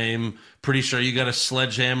time. Pretty sure you got a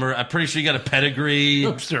sledgehammer. I'm pretty sure you got a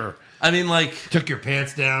pedigree. Sure. I mean, like, Took your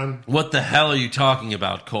pants down. what the hell are you talking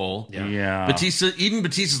about, Cole? Yeah.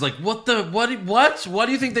 Batista's like, what? Why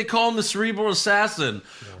do you think they call him the cerebral assassin?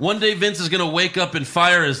 Yeah. One day Vince is going to wake up and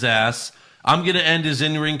fire his ass. I'm going to end his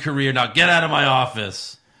in-ring career. Now get out of my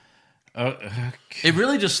office. It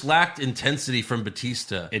really just lacked intensity from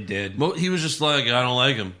Batista. It did. He was just like, I don't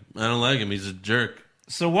like him. He's a jerk.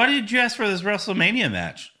 So why did you ask for this WrestleMania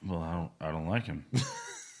match? Well, I don't like him.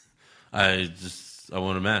 I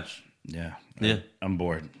want a match. Yeah. Yeah. I'm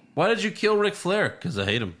bored. Why did you kill Ric Flair? Because I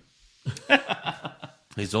hate him.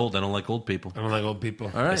 He's old. I don't like old people. I don't like old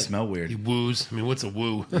people. All right. They smell weird. He woos. I mean, what's a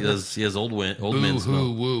woo? He has old man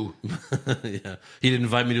smell. Woo. Yeah. He didn't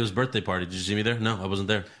invite me to his birthday party. Did you see me there? No, I wasn't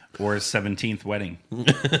there. Or his 17th wedding.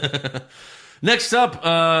 Next up,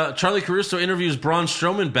 Charlie Caruso interviews Braun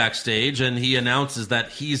Strowman backstage, and he announces that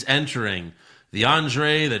he's entering the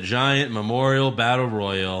Andre the Giant Memorial Battle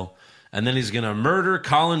Royal, and then he's going to murder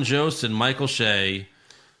Colin Jost and Michael Shea.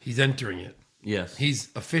 He's entering it. Yes. He's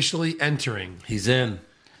officially entering He's in.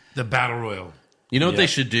 the Battle Royal. You know what they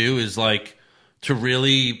should do is, like, to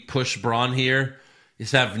really push Braun here,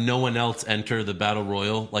 is have no one else enter the Battle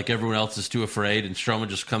Royal. Like, everyone else is too afraid, and Strowman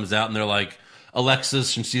just comes out, and they're like,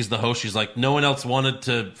 Alexis, since she's the host, she's like, no one else wanted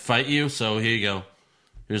to fight you, so here you go.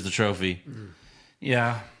 Here's the trophy.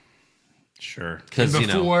 Yeah. Sure. Because,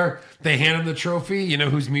 Before they hand him the trophy, you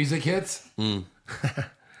know whose music hits?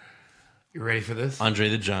 You ready for this? Andre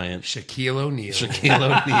the Giant. Shaquille O'Neal. Shaquille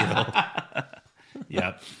O'Neal.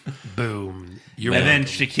 Yep. Boom. And then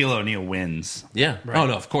Shaquille O'Neal wins. Yeah. Right. Oh,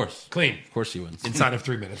 no, of course. Clean. Of course he wins. Inside of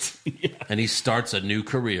 3 minutes. And he starts a new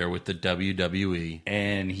career with the WWE.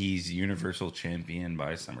 And he's Universal Champion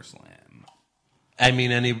by SummerSlam. I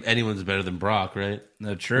mean, anyone's better than Brock, right?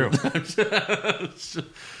 No, true. I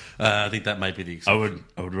think that might be the exception.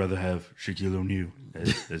 I would rather have Shaquille O'Neal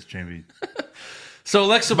as champion. So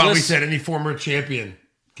Alexa Bobby Bliss said any former champion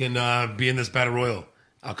can be in this Battle Royal.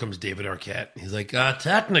 Out comes David Arquette. He's like,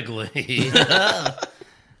 technically.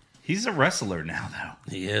 He's a wrestler now, though.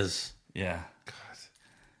 He is. Yeah. God.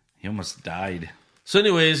 He almost died. So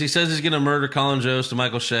anyways, he says he's going to murder Colin Jost and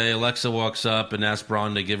Michael Shea. Alexa walks up and asks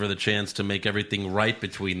Braun to give her the chance to make everything right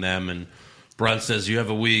between them. And Braun says, you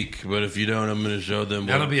have a week, but if you don't, I'm going to show them.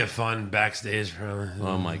 That'll be a fun backstage.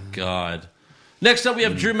 Oh, my God. Next up, we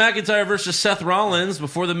have Drew McIntyre versus Seth Rollins.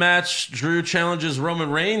 Before the match, Drew challenges Roman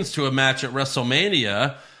Reigns to a match at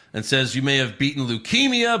WrestleMania and says, you may have beaten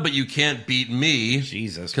leukemia, but you can't beat me.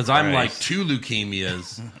 Jesus because I'm like 2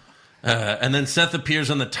 leukemias. And then Seth appears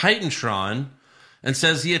on the Titantron and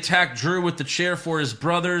says he attacked Drew with the chair for his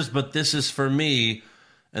brothers, but this is for me.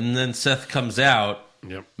 And then Seth comes out.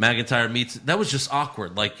 Yep. McIntyre meets. That was just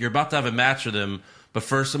awkward. Like, you're about to have a match with him, but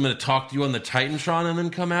first I'm going to talk to you on the Titantron and then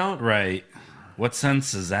come out? Right. What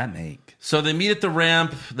sense does that make? So they meet at the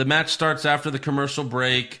ramp. The match starts after the commercial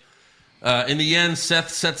break. In the end, Seth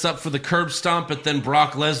sets up for the curb stomp, but then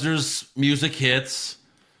Brock Lesnar's music hits,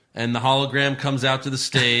 and the hologram comes out to the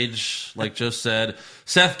stage, like Joe said.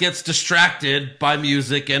 Seth gets distracted by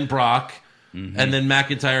music and Brock, and then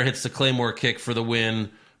McIntyre hits the Claymore kick for the win.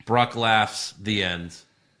 Brock laughs. The end.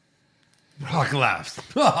 Brock laughs.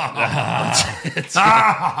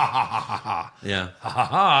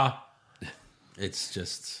 Yeah. It's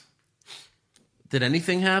just... Did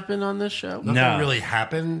anything happen on this show? Nothing really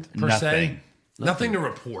happened, per se. Nothing. Nothing to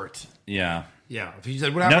report. Yeah. Yeah. If you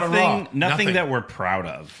said, what happened on Raw? Nothing that we're proud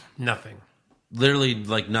of. Nothing. Literally,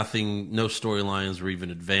 like, nothing, no storylines were even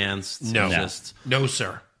advanced. No. Just... No,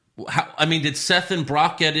 sir. I mean, did Seth and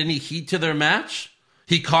Brock get any heat to their match?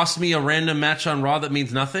 He cost me a random match on Raw that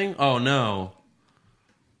means nothing? Oh, no.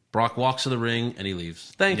 Brock walks to the ring and he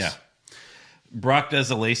leaves. Thanks. Yeah. Brock does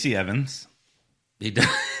a Lacey Evans.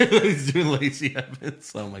 He's doing Lacey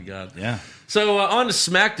Evans. Oh, my God. Yeah. So on to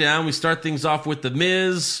SmackDown. We start things off with The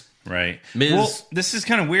Miz. Right. Miz. Well, this is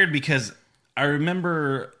kind of weird because I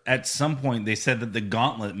remember at some point they said that the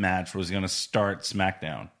gauntlet match was going to start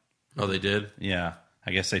SmackDown. Oh, they did? Yeah.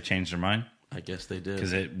 I guess they changed their mind. I guess they did.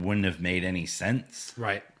 Because it wouldn't have made any sense.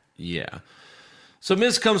 Right. Yeah. So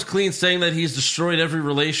Miz comes clean saying that he's destroyed every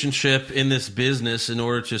relationship in this business in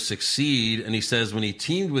order to succeed. And he says when he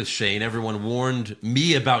teamed with Shane, everyone warned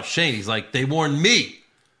me about Shane. He's like, they warned me.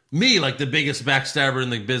 Me, like the biggest backstabber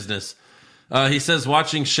in the business. He says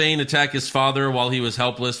watching Shane attack his father while he was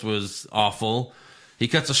helpless was awful. He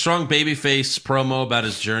cuts a strong babyface promo about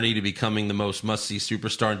his journey to becoming the most must-see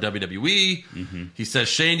superstar in WWE. Mm-hmm. He says,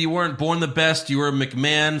 Shane, you weren't born the best. You were a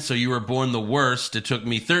McMahon, so you were born the worst. It took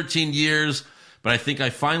me 13 years, but I think I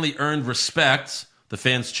finally earned respect. The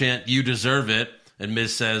fans chant, you deserve it. And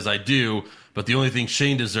Miz says, I do, but the only thing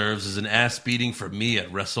Shane deserves is an ass beating from me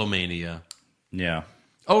at WrestleMania. Yeah.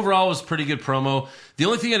 Overall, it was a pretty good promo. The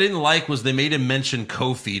only thing I didn't like was they made him mention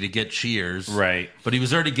KOFI to get cheers. Right. But he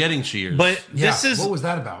was already getting cheers. But Yeah. What was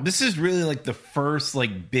that about? This is really like the first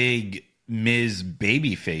like big Miz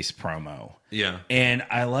babyface promo. Yeah. And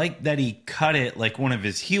I like that he cut it like one of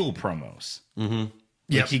his heel promos. Mm-hmm.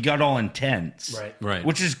 Yep. Like he got all intense. Right.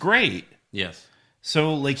 Which is great. Yes.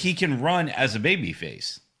 So like he can run as a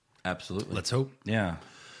babyface. Absolutely. Let's hope. Yeah.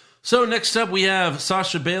 So next up, we have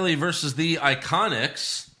Sasha Bailey versus the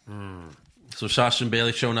Iconics. So Sasha and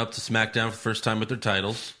Bailey showing up to SmackDown for the first time with their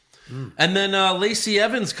titles. And then Lacey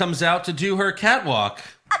Evans comes out to do her catwalk.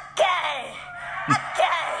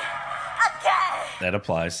 That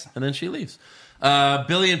applies. And then she leaves.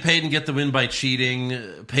 Billy and Peyton get the win by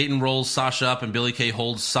cheating. Peyton rolls Sasha up and Billy Kay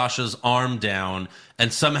holds Sasha's arm down.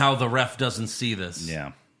 And somehow the ref doesn't see this.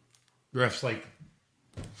 Yeah. Ref's like,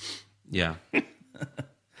 Yeah.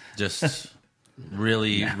 Just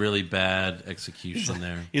really, really bad execution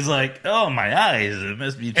there. He's like, oh, my eyes. It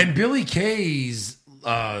must be. and Billy Kay's,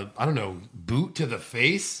 I don't know, boot to the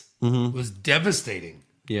face was devastating.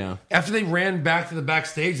 Yeah. After they ran back to the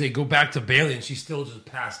backstage, they go back to Bailey, and she still just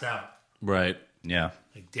passed out. Right. Yeah.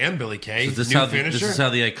 Like, damn, Billy Kay, Is this, new how finisher. this is how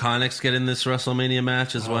the Iconics get in this WrestleMania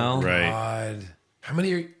match as well? Right. God. How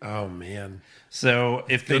many are... Oh, man. So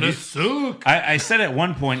if they Gonna do, suck. I said at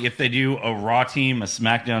one point, if they do a Raw team, a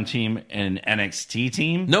SmackDown team, and an NXT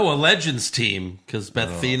team. No, a Legends team, because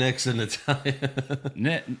Beth Phoenix and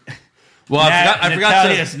Natalia. Well, I forgot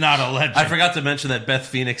Natalia's to. not a legend. I forgot to mention that Beth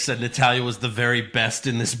Phoenix said Natalia was the very best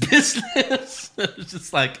in this business. It's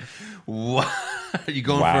just like, what? Are you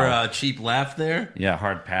going for a cheap laugh there? Yeah,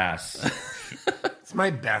 hard pass. It's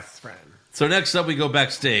my best friend. So next up, we go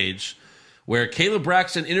backstage, where Caleb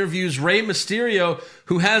Braxton interviews Rey Mysterio,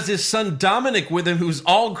 who has his son Dominic with him, who's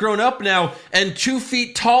all grown up now and 2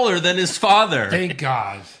 feet taller than his father. Thank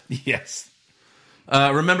God. Yes.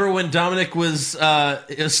 Remember when Dominic was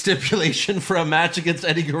a stipulation for a match against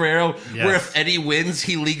Eddie Guerrero, where if Eddie wins,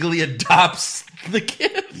 he legally adopts the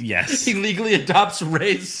kid? Yes. He legally adopts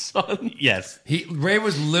Ray's son. Yes. Ray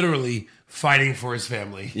was literally fighting for his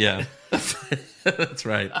family. Yeah, that's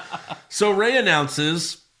right. So Ray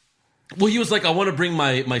announces, well, he was like, I want to bring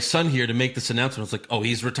my son here to make this announcement. I was like, oh,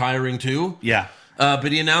 he's retiring too? Yeah. But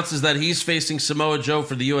he announces that he's facing Samoa Joe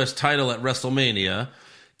for the U.S. title at WrestleMania.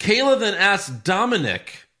 Kayla then asks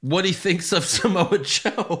Dominic what he thinks of Samoa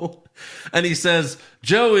Joe. And he says,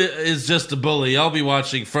 Joe is just a bully. I'll be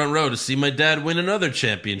watching front row to see my dad win another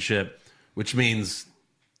championship. Which means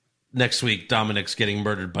next week, Dominic's getting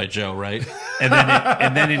murdered by Joe, right?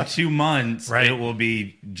 And then in 2 months, it will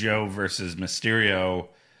be Joe versus Mysterio,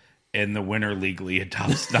 and the winner legally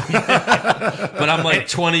adopts Dominic. But I'm like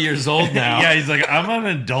 20 years old now. Yeah, he's like, I'm an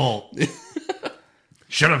adult.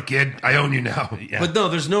 Shut up, kid. I own you now. Yeah. But no,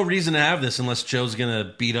 there's no reason to have this unless Joe's going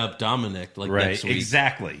to beat up Dominic next week.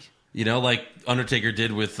 Exactly. You know, like Undertaker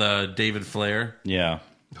did with David Flair. Yeah.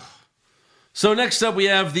 So next up, we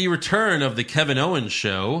have the return of the Kevin Owens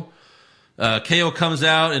show. KO comes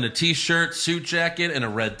out in a t-shirt, suit jacket, and a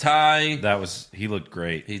red tie. He looked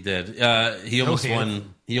great. He did. He almost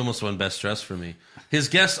won. He almost won Best Dress for me. His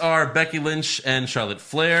guests are Becky Lynch and Charlotte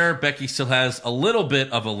Flair. Becky still has a little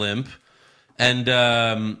bit of a limp. And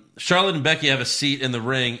Charlotte and Becky have a seat in the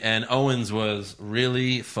ring, and Owens was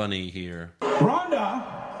really funny here.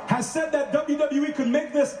 Ronda has said that WWE could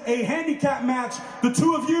make this a handicap match, the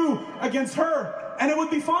two of you against her, and it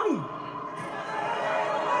would be fine.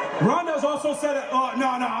 Ronda has also said, no,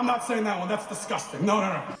 I'm not saying that one. That's disgusting.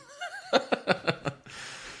 No.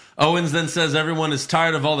 Owens then says everyone is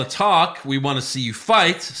tired of all the talk. We want to see you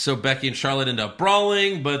fight. So Becky and Charlotte end up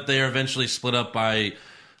brawling, but they are eventually split up by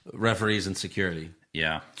referees and security.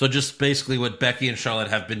 Yeah. So just basically what Becky and Charlotte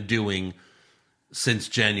have been doing since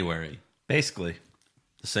January. Basically.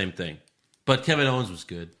 The same thing. But Kevin Owens was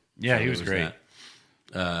good. Yeah, So he it was great.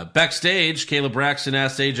 Backstage, Caleb Braxton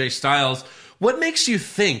asked AJ Styles, what makes you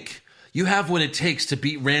think you have what it takes to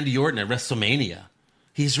beat Randy Orton at WrestleMania?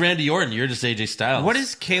 He's Randy Orton. You're just AJ Styles. What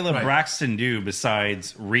does Caleb Braxton do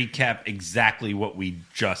besides recap exactly what we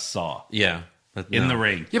just saw Yeah. in the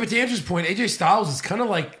ring? Yeah, but to Andrew's point, AJ Styles is kind of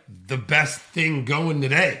like the best thing going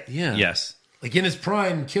today. Yeah. Yes. Like in his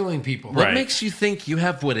prime, killing people. What Right. makes you think you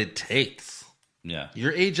have what it takes? Yeah.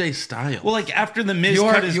 You're AJ Styles. Well, like after the Miz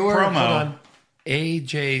cut his Hold promo. on.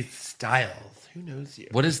 AJ Styles. Who knows you?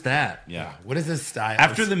 what is that? Yeah. What is this style?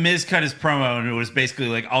 After the Miz cut his promo and it was basically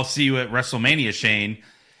like, I'll see you at WrestleMania, Shane.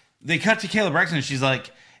 They cut to Caleb Braxton and she's like,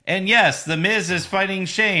 and yes, the Miz is fighting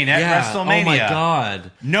Shane at WrestleMania. Oh my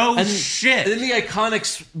God. No shit. And then the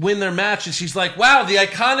Iconics win their match, and she's like, wow, the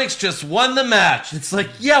Iconics just won the match. It's like,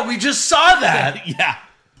 yeah, we just saw that. Yeah.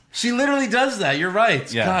 She literally does that. You're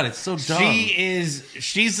right. Yeah. God, it's so dumb.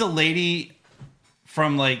 She's the lady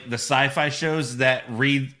from like the sci-fi shows that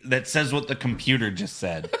says what the computer just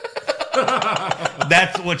said.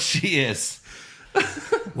 That's what she is.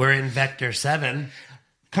 We're in Vector 7.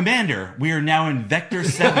 Commander, we are now in Vector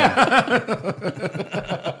 7.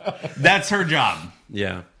 That's her job.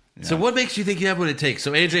 Yeah. So what makes you think you have what it takes?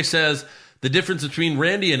 So AJ says, the difference between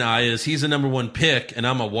Randy and I is he's a number one pick, and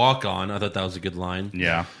I'm a walk-on. I thought that was a good line.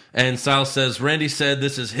 Yeah. And Styles says, Randy said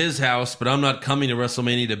this is his house, but I'm not coming to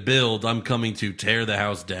WrestleMania to build. I'm coming to tear the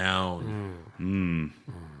house down.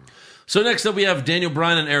 So next up, we have Daniel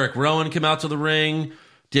Bryan and Eric Rowan come out to the ring.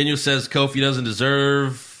 Daniel says Kofi doesn't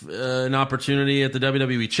deserve an opportunity at the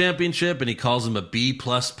WWE Championship, and he calls him a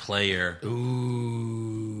B-plus player.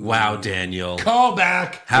 Ooh. Wow, Daniel. Call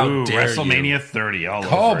back. How dare you. WrestleMania 30 all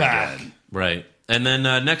Call over back. again. Right. And then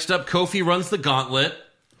next up, Kofi runs the gauntlet.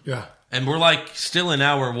 Yeah. And we're like still in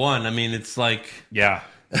hour one. I mean, it's like, Yeah.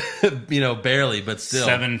 barely, but still.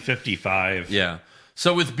 7:55. Yeah.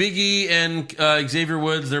 So with Big E and Xavier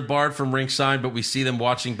Woods, they're barred from ringside, but we see them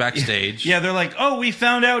watching backstage. Yeah, they're like, oh, we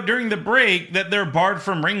found out during the break that they're barred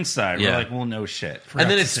from ringside. Yeah. We're like, well, no shit. And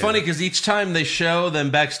then it's funny because each time they show them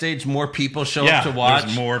backstage, more people show up to watch.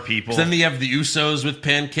 There's more people. Then you have the Usos with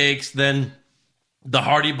pancakes, then the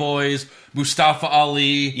Hardy Boys, Mustafa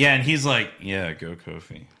Ali. Yeah, and he's like, yeah, go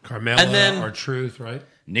Kofi. Carmella, And then- R-Truth, right?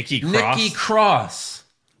 Nikki Cross. Nikki Cross,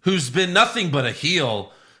 who's been nothing but a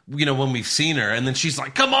heel, when we've seen her. And then she's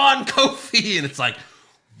like, come on, Kofi. And it's like,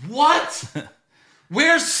 what?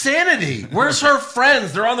 Where's Sanity? Where's her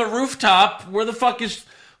friends? They're on the rooftop. Where the fuck is...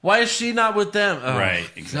 Why is she not with them? Oh, Right,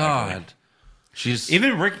 exactly. God. She's...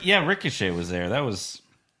 Even Ricochet was there. That was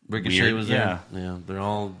Ricochet weird. was there. Yeah, they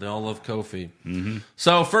all love Kofi. Mm-hmm.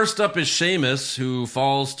 So first up is Sheamus, who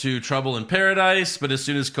falls to trouble in paradise. But as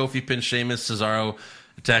soon as Kofi pins Sheamus, Cesaro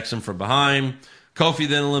attacks him from behind. Kofi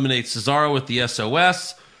then eliminates Cesaro with the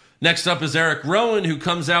SOS. Next up is Eric Rowan, who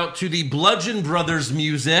comes out to the Bludgeon Brothers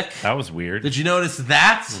music. That was weird. Did you notice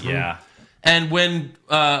that? Yeah. And when,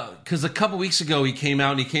 because a couple weeks ago he came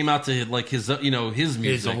out to like his music,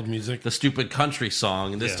 His old music. the stupid country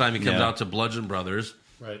song, and this time he comes out to Bludgeon Brothers.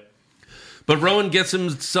 Right. But Rowan gets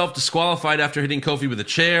himself disqualified after hitting Kofi with a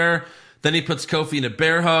chair. Then he puts Kofi in a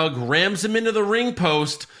bear hug, rams him into the ring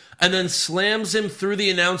post, and then slams him through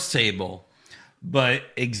the announce table. But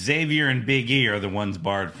Xavier and Big E are the ones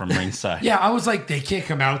barred from ringside. Yeah, I was like, they can't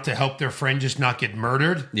come out to help their friend just not get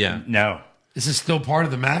murdered. Yeah. No. This is still part of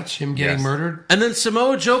the match, him getting Yes. murdered. And then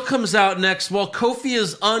Samoa Joe comes out next while Kofi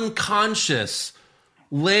is unconscious,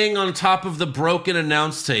 laying on top of the broken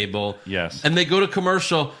announce table. Yes. And they go to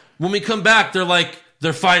commercial. When we come back,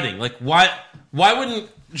 they're fighting. Like, why wouldn't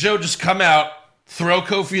Joe just come out, throw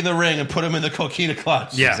Kofi in the ring, and put him in the coquina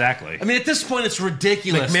clutch? Yeah. Exactly. I mean, at this point, it's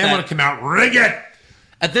ridiculous. McMahon would have come out, ring it!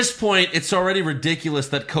 At this point, it's already ridiculous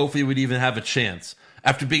that Kofi would even have a chance.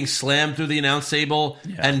 After being slammed through the announce table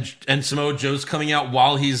and Samoa Joe's coming out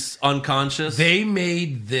while he's unconscious. They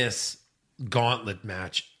made this gauntlet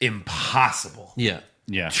match impossible. Yeah.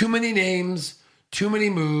 Yeah. Too many names, too many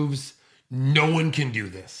moves. No one can do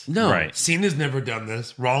this. No. Right. Cena's never done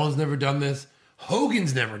this. Rollins never done this.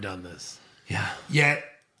 Hogan's never done this. Yeah. Yet,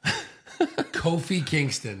 Kofi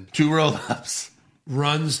Kingston 2 roll-ups.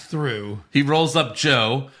 runs through. He rolls up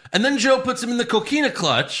Joe, and then Joe puts him in the coquina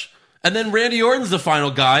clutch, and then Randy Orton's the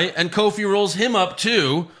final guy, and Kofi rolls him up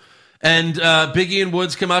too. And Big E and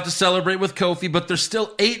Woods come out to celebrate with Kofi, but there's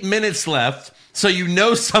still 8 minutes left, so you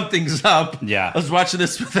know something's up. Yeah. I was watching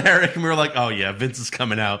this with Eric, and we were like, oh yeah, Vince is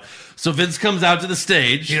coming out. So Vince comes out to the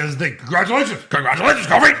stage. He has the congratulations,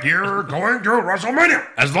 Kofi. You're going to WrestleMania.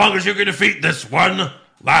 As long as you can defeat this one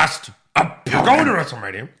Last up, you're going to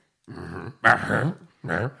WrestleMania. As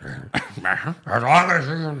long as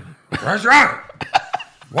you can.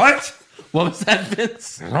 What? What was that,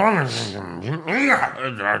 Vince? XFL.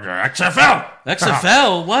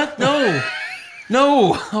 XFL? What? No.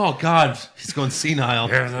 No. Oh, God. He's going senile.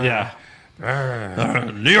 Yeah.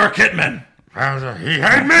 New York Hitman. He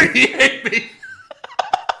hate me. He hate me.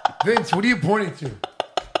 Vince, what are you pointing to?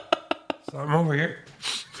 So I'm over here.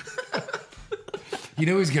 You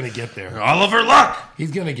know he's going to get there. Oliver Luck.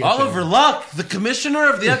 He's going to get Oliver there. Luck, the commissioner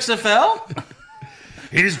of the XFL?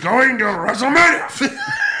 He's going to WrestleMania.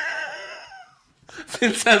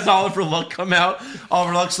 Vince has Oliver Luck come out.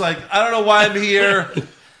 Oliver Luck's like, I don't know why I'm here.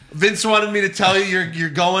 Vince wanted me to tell you you're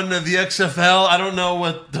going to the XFL. I don't know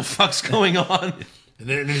what the fuck's going on. And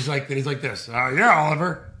then he's like this. Yeah,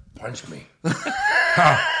 Oliver, punch me. 1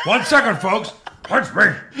 second, folks. Punch me.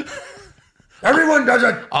 Everyone does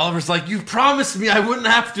it. Oliver's like, you promised me I wouldn't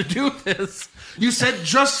have to do this. You said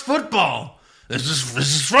just football. This is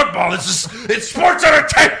football. It's sports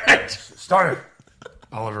entertainment. Start it.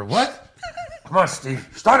 Oliver, what? Come on, Steve.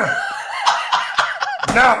 Start it.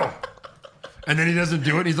 No. And then he doesn't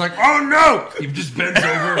do it. He's like, oh, no. He just bends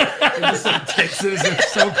over and just like, takes it as if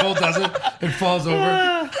so cold does it and falls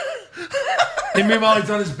over. And meanwhile,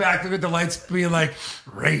 he's on his back looking at the lights being like,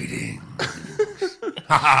 ratings.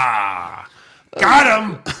 Ha ha. Got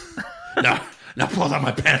him. Now pull down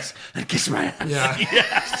my pants and kiss my ass. Yeah.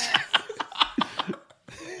 Yes.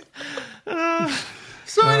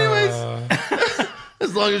 So anyways,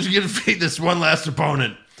 as long as you can defeat this one last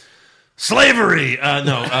opponent. Slavery.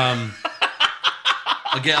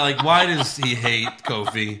 Again, like, why does he hate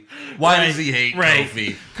Kofi? Why does he hate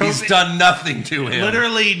Kofi? He's done nothing to him.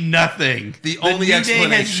 Literally nothing. The only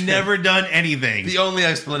explanation has never done anything. The only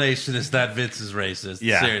explanation is that Vince is racist.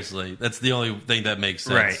 Yeah. Seriously. That's the only thing that makes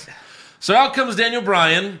sense. Right. So out comes Daniel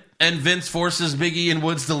Bryan, and Vince forces Big E and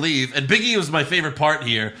Woods to leave. And Big E was my favorite part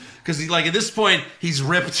here, because he, like, at this point, he's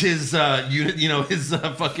ripped his fucking his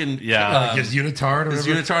unitard or his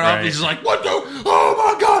whatever. unitard off. He's just like, what the? Oh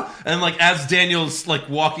my god! And like as Daniel's like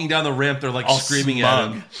walking down the ramp, they're like all screaming smug.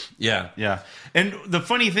 at him. Yeah. Yeah. And the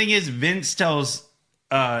funny thing is, Vince tells,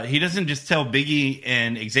 he doesn't just tell Biggie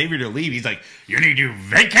and Xavier to leave. He's like, you need to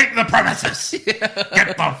vacate the premises.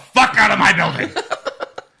 Get the fuck out of my building.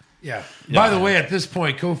 Yeah. By the way, at this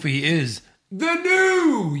point, Kofi is the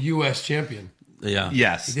new U.S. champion. Yeah.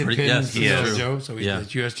 Yes. He did pins he Samoa is. Joe, so he's the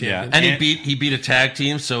U.S. champion. And he beat a tag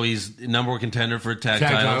team, so he's number one contender for tag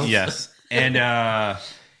titles. Yes. And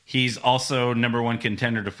he's also number one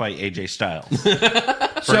contender to fight AJ Styles.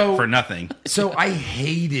 For nothing. So I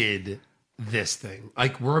hated this thing.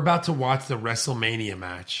 Like, we're about to watch the WrestleMania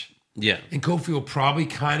match. Yeah. And Kofi will probably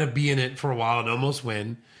kind of be in it for a while and almost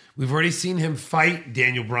win. We've already seen him fight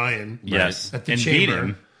Daniel Bryan. Yes. At the and Chamber. beat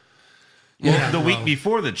him. Yeah, the week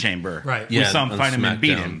before the Chamber. Right. We saw him on fight him and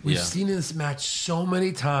beat SmackDown. him. We've seen this match so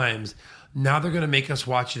many times. Now they're going to make us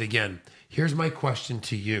watch it again. Here's my question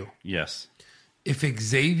to you. Yes. If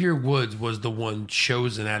Xavier Woods was the one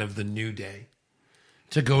chosen out of the New Day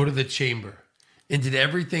to go to the Chamber and did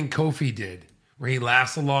everything Kofi did, where he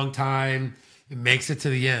lasts a long time and makes it to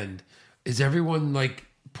the end, is everyone like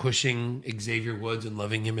pushing Xavier Woods and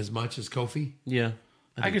loving him as much as Kofi? Yeah.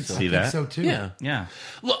 I could so. see I that. think so too. Yeah. Yeah.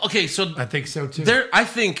 Look, okay, so I think so too. I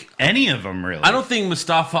think Any of them, really. I don't think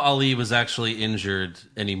Mustafa Ali was actually injured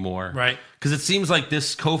anymore. Right. Because it seems like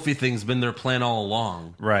this Kofi thing's been their plan all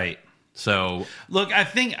along. Right. So Look, I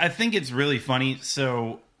think it's really funny.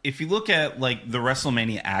 So if you look at like the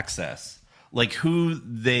WrestleMania Access, like who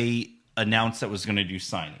they announced that was going to do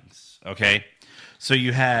signings, okay? So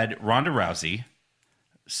you had Ronda Rousey,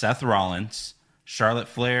 Seth Rollins, Charlotte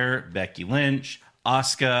Flair, Becky Lynch,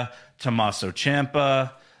 Asuka, Tommaso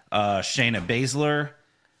Ciampa, Shayna Baszler,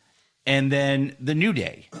 and then the New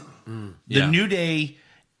Day. The New Day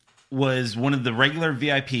was one of the regular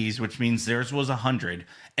VIPs, which means theirs was 100,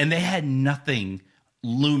 and they had nothing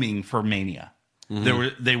looming for Mania. They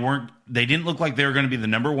didn't look like they were going to be the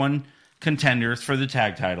number one contenders for the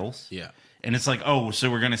tag titles. Yeah. And it's like, oh,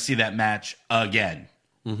 so we're going to see that match again.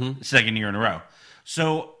 Second year in a row.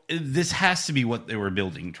 So this has to be what they were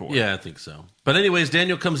building toward. yeah, I think so. But anyways,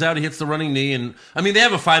 Daniel comes out, he hits the running knee, and I mean they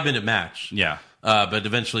have a 5-minute match. Yeah. But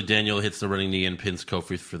eventually Daniel hits the running knee and pins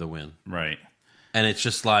Kofi for the win. Right. And it's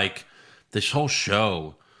just like this whole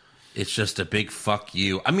show, it's just a big fuck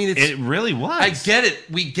you. I mean, It really was. I get it.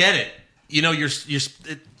 We get it. You know,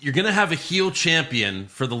 you're gonna have a heel champion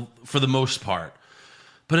for the most part,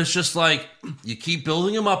 But it's just like you keep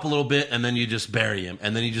building him up a little bit, and then you just bury him,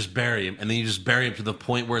 and then you just bury him, and then you just bury him to the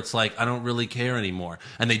point where it's like, I don't really care anymore.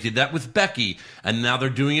 And they did that with Becky, and now they're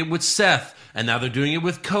doing it with Seth, and now they're doing it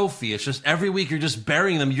with Kofi. It's just every week you're just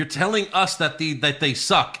burying them. You're telling us that they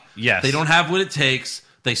suck. Yes. They don't have what it takes.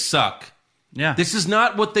 They suck. Yeah. This is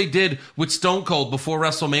not what they did with Stone Cold before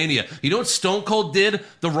WrestleMania. You know what Stone Cold did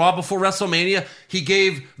the Raw before WrestleMania? He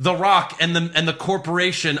gave The Rock and the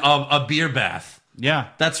corporation a beer bath. Yeah.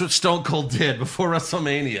 That's what Stone Cold did before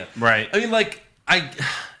WrestleMania. Right. I mean,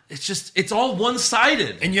 it's all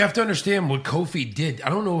one-sided. And you have to understand what Kofi did. I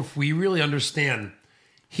don't know if we really understand.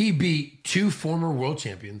 He beat 2 former world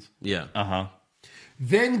champions. Yeah. Uh-huh.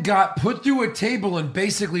 Then got put through a table and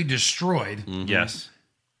basically destroyed. Mm-hmm. Yes.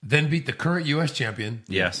 Then beat the current U.S. champion.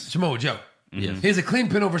 Yes. Samoa Joe. Yes. He has a clean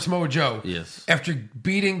pin over Samoa Joe. Yes. After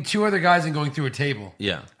beating 2 other guys and going through a table.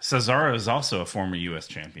 Yeah. Cesaro is also a former U.S.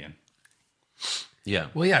 champion. Yeah.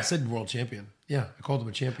 Well, yeah, I said world champion. Yeah, I called him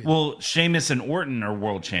a champion. Well, Sheamus and Orton are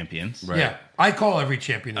world champions. Right. Yeah, I call every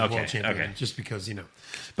champion a Okay, world champion okay. just because,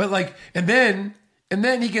 But and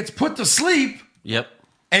then he gets put to sleep Yep.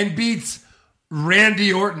 and beats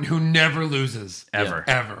Randy Orton, who never loses. Ever.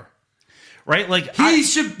 Ever. Right? Like, He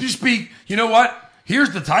should just be, you know what?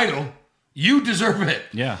 Here's the title. You deserve it.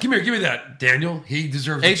 Yeah. Give me that, Daniel. He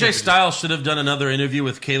deserves the AJ championship. Styles should have done another interview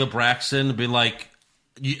with Caleb Braxton. Be like,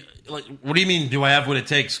 what do you mean? Do I have what it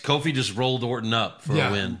takes? Kofi just rolled Orton up for a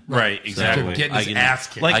win. Right, exactly. Getting his ass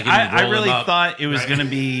kicked. Like, can I roll really him up. thought it was going to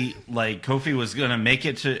be like Kofi was going to make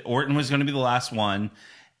it to Orton was going to be the last one.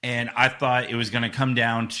 And I thought it was going to come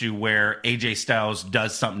down to where AJ Styles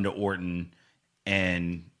does something to Orton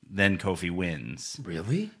and then Kofi wins.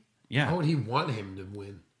 Really? Yeah. How would he want him to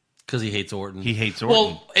win? Because he hates Orton. He hates Orton.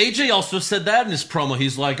 Well, AJ also said that in his promo.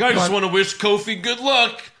 He's like, I just want to wish Kofi good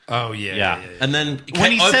luck. Oh, Yeah. And then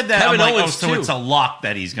When he said that, Kevin I'm like, Owens so too. it's a lock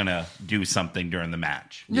that he's going to do something during the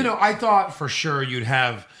match. I thought for sure you'd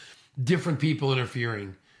have different people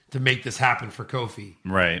interfering to make this happen for Kofi.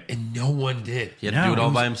 Right. And no one did. He had to do it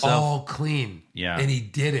all by himself. All clean. Yeah. And he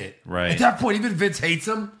did it. Right. At that point, even if Vince hates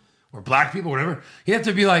him or black people, whatever, he had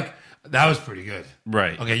to be like, that was pretty good.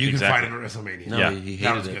 Right. Okay, you Exactly. can fight him at WrestleMania. No, Yeah. he that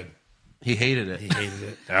hated was it. good. He hated it. He hated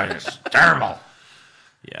it. That is terrible.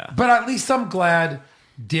 Yeah. But at least I'm glad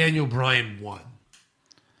Daniel Bryan won.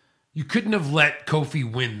 You couldn't have let Kofi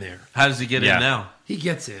win there. How does he get Yeah. in now? He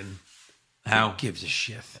gets in. How? Who gives a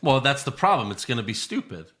shit? Well, that's the problem. It's going to be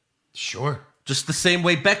stupid. Sure. Just the same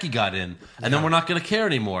way Becky got in. And then we're not going to care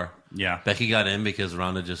anymore. Yeah. Becky got in because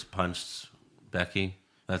Ronda just punched Becky.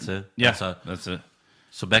 That's it. Yeah. That's it.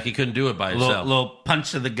 So Becky couldn't do it by herself. Little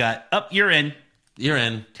punch to the gut. Up, you're in. You're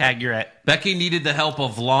in. Tag, you're at. Becky needed the help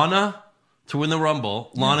of Lana to win the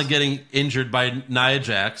Rumble. Lana getting injured by Nia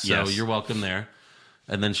Jax, so Yes. you're welcome there.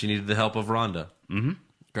 And then she needed the help of Ronda. Mm-hmm.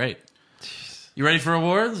 Great. You ready for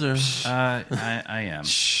awards? Or? I am.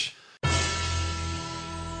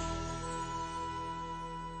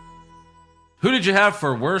 Who did you have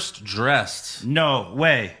for worst dressed? No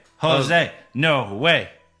way. Jose. No way.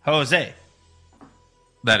 Jose.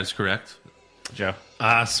 That is correct. Joe.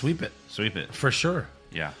 Sweep it. Sweep it. For sure.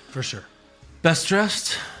 Yeah. For sure. Best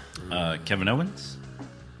dressed? Kevin Owens.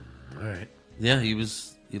 All right. Yeah, he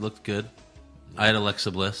looked good. I had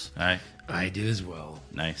Alexa Bliss. All right. I did as well.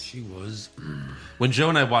 Nice. She was When Joe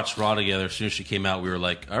and I watched Raw together, as soon as she came out, we were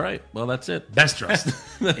like, all right, well, that's it. best dressed.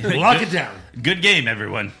 Lock it down. Good game,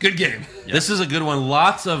 everyone. Good game. This is a good one.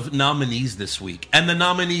 Lots of nominees this week. And the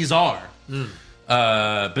nominees are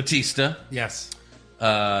Batista, Yes.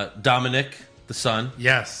 Dominic, the son.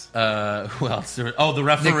 Yes. Who else? Oh, the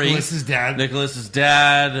referee. Nicholas's dad. Nicholas's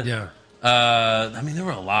dad. Yeah. I mean, there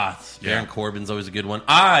were a lot. Baron Corbin's always a good one.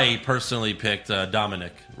 I personally picked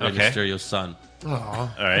Dominic, Rey Okay. Mysterio's son. Oh, All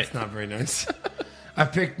right. that's not very nice. I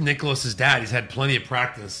picked Nicholas's dad. He's had plenty of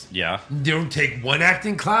practice. Yeah. You don't take one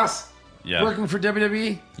acting class Yeah. working for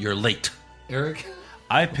WWE, You're late, Eric.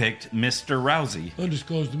 I picked Mr. Rousey.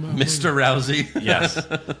 Undisclosed amount. Mr. Rousey. Yes.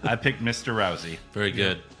 I picked Mr. Rousey. Very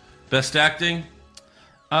good. Best acting?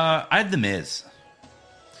 I had The Miz.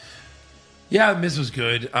 Yeah, Miz was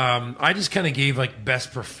good. I just kind of gave like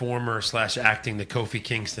best performer / acting to Kofi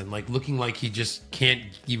Kingston, like looking like he just can't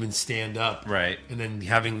even stand up, Right. and then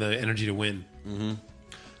having the energy to win.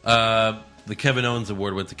 The Kevin Owens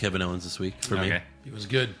Award went to Kevin Owens this week for me. Okay. He was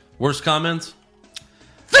good. Worst comments?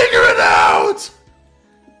 Figure it out!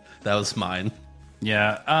 That was mine.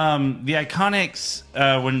 Yeah. The Iconics,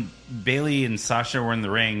 when Bailey and Sasha were in the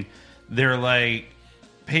ring, they're like,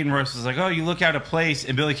 Peyton Royce was like, oh, you look out of place.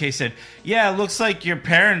 And Billy Kay said, yeah, it looks like your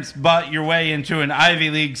parents bought your way into an Ivy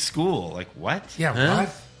League school. Like, what? Yeah, Huh?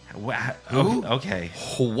 what? Who? Okay.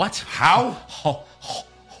 What? How?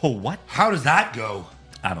 Oh, what? How does that go?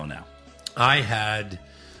 I don't know. I had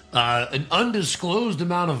an undisclosed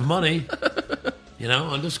amount of money.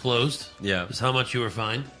 Undisclosed. Yeah. Is how much you were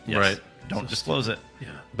fined. Yes. Right. Don't disclose it. Yeah.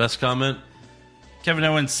 Best comment? Kevin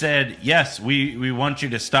Owens said, "Yes, we want you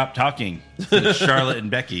to stop talking to Charlotte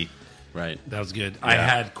and Becky." Right. That was good. I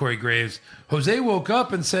had Corey Graves. Jose woke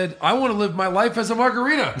up and said, "I want to live my life as a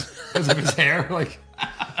margarita." Because of his hair. Like,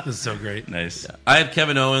 this is so great. Nice. Yeah. I had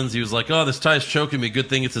Kevin Owens. He was like, "Oh, this tie's choking me. Good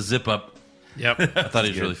thing it's a zip up." Yep. I thought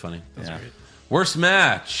he was really funny. That's great. Worst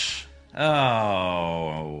match.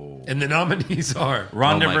 Oh. And the nominees are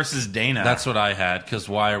Ronda Oh my- versus Dana. That's what I had, because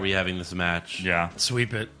why are we having this match? Yeah.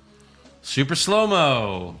 Sweep It. Super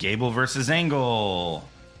slow-mo. Gable versus Angle.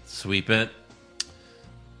 Sweep it.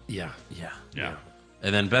 Yeah. Yeah.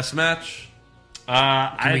 And then best match?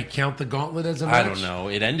 Can we count the gauntlet as a match? I don't know.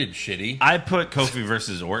 It ended shitty. I put Kofi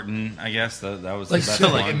versus Orton, I guess. That was Like, the best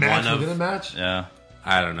so, one. like a match One of- within a match? Yeah.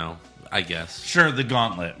 I don't know. I guess. Sure, the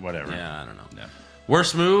gauntlet, whatever. Yeah, I don't know. Yeah.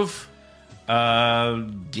 Worst move?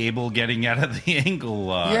 Gable getting out of the angle.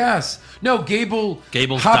 Yes. No, Gable's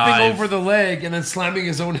hopping dive. over the leg and then slamming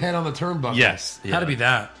his own head on the turnbuckle. Yes. Had to be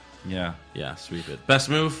that. Yeah. Yeah, sweep it. Best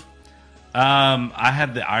move? I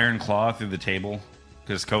had the Iron Claw through the table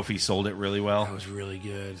because Kofi sold it really well. That was really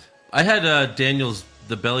good. I had Daniel's,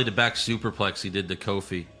 the belly-to-back superplex he did to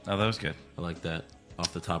Kofi. Oh, that was good. I like that.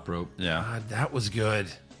 Off the top rope. Yeah. God, that was good.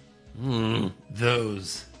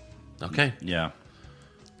 Those. Okay. Yeah.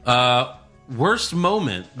 Worst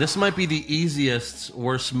moment. This might be the easiest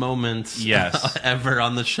worst moment Yes. ever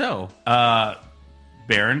on the show.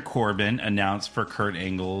 Baron Corbin announced for Kurt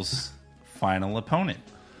Angle's final opponent.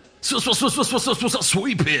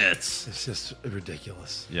 Sweep it. It's just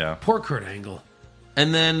ridiculous. Yeah. Poor Kurt Angle.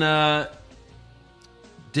 And then,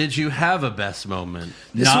 did you have a best moment?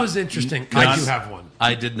 This Not- was interesting. not- I do have one.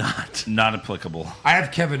 I did not. Not applicable. I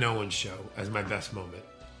have Kevin Owens' show as my best moment.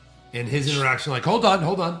 And his interaction, like, hold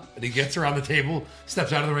on. And he gets around the table,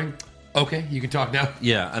 steps out of the ring. Okay, you can talk now.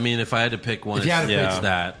 Yeah, I mean, if I had to pick one, If you had to it's pick-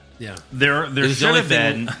 that. Yeah. There was the should only have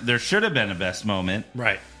thing- been a best moment.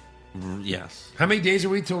 Right. Yes. How many days are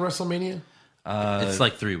we till WrestleMania? It's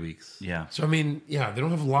like 3 weeks. Yeah. So, I mean, yeah, they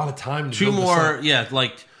don't have a lot of time to Two build this more, up. yeah,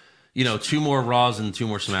 like, 2 more Raws and 2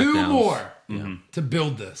 more SmackDowns. Two more to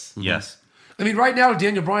build this. Yes. I mean, right now,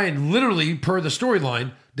 Daniel Bryan, literally, per the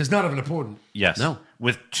storyline, does not have an opponent. Yes. No.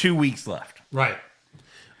 With 2 weeks left. Right.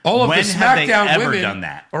 All of When the have they SmackDown ever women done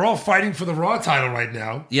that? are all fighting for the Raw title right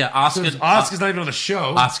now. Yeah, So Asuka, Asuka's not even on the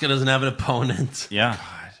show. Asuka doesn't have an opponent. Yeah.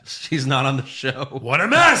 She's not on the show. What a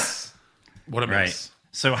mess! What a mess. Right.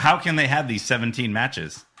 So how can they have these 17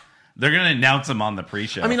 matches? They're going to announce them on the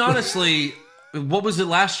pre-show. I mean, honestly, what was it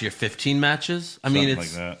last year? 15 matches? I mean, Something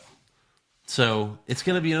it's like that. so it's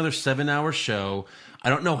going to be another 7-hour show. I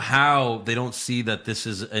don't know how they don't see that this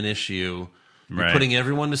is an issue. You're Right. putting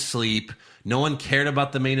everyone to sleep. No one cared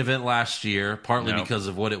about the main event last year, partly Nope. because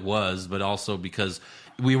of what it was, but also because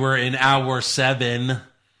we were in hour 7.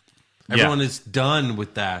 Everyone is done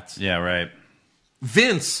with that. Yeah, right.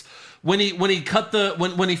 Vince, when he cut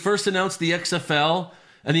when he first announced the XFL,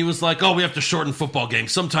 and he was like, "Oh, we have to shorten football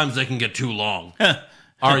games. Sometimes they can get too long."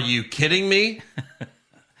 Are you kidding me?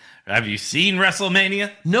 Have you seen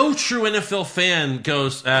WrestleMania? No true NFL fan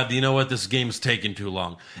goes, you know what, this game's taking too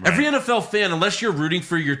long. Every NFL fan, unless you're rooting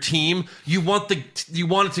for your team, you want it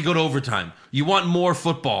to go to overtime. You want more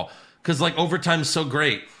football because like overtime's so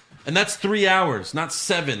great. And that's 3 hours, not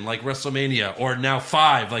 7 like WrestleMania, or now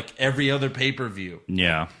 5 like every other pay-per-view.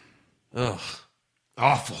 Yeah. Ugh.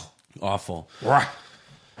 Awful.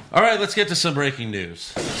 All right, let's get to some breaking news.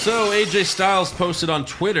 So AJ Styles posted on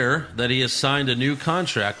Twitter that he has signed a new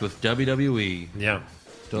contract with WWE. Yeah.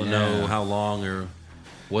 Don't know how long or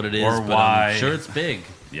what it is, Or but why. I'm sure it's big.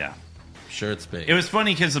 Yeah. Sure it's big. It was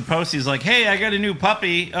funny because the post, he's like, "Hey, I got a new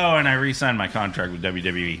puppy. Oh, and I re-signed my contract with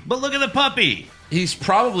WWE. But look at the puppy." He's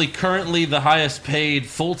probably currently the highest paid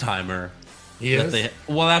full-timer. He that is?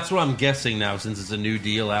 well, that's what I'm guessing now, since it's a new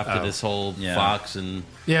deal after this whole Yeah. Fox and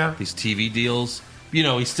Yeah. these TV deals. You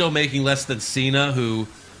know, he's still making less than Cena, who,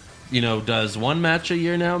 does one match a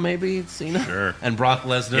year now, maybe, Cena? Sure. And Brock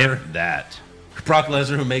Lesnar. If that. Brock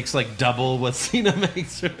Lesnar, who makes like double what Cena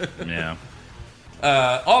makes. Yeah.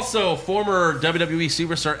 Also, former WWE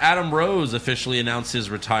superstar Adam Rose officially announced his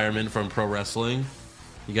retirement from pro wrestling.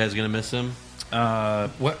 You guys gonna miss him?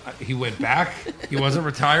 What? He went back? He wasn't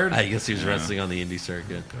retired? I guess he was wrestling on the indie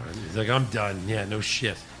circuit. He's like, I'm done. Yeah, no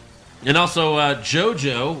shit. And also,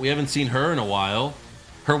 JoJo, we haven't seen her in a while.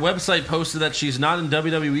 Her website posted that she's not in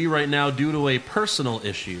WWE right now due to a personal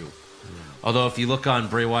issue. Although, if you look on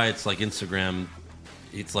Bray Wyatt's Instagram,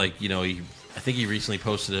 it's like, I think he recently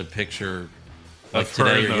posted a picture like Of her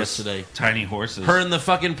today and or those yesterday. tiny horses. Her and the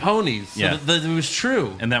fucking ponies. So Yeah. that it was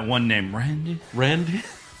true. and that one named Randy. Randy,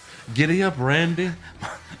 giddy up, Randy.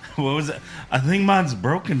 What was it? I think mine's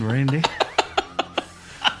broken, Randy.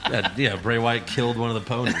 Yeah, Bray Wyatt killed one of the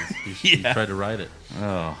ponies. He Yeah. tried to ride it.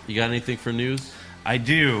 Oh, You got anything for news? I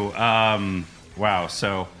do. Wow.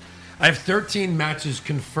 So I have 13 matches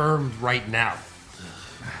confirmed right now.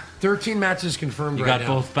 13 matches confirmed You right got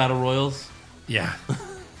now. both battle royals. Yeah,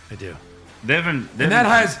 I do. they haven't. And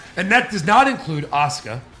that does not include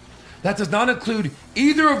Asuka. That does not include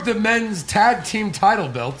either of the men's tag team title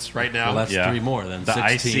belts right now. Well, that's Yeah. 3 more than the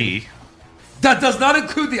 16. IC. That does not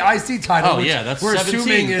include the IC title. Oh which yeah, that's we're 17.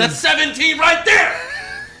 assuming is That's 17 right there.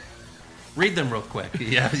 Read them real quick.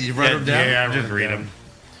 Yeah, you write them down. yeah, Just read them.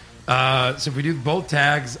 So if we do both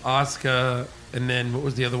tags, Asuka, and then what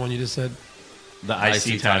was the other one you just said? The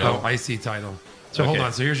IC title. Oh, IC title. So hold Okay.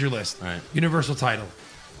 on. So here's your list. All right. Universal title,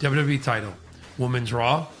 WWE title, Women's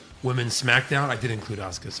Raw, Women's SmackDown. I did include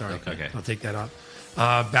Asuka. Sorry. Okay. I'll take that out.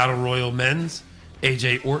 Battle Royal Men's,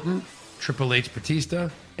 AJ Orton, Triple H Batista,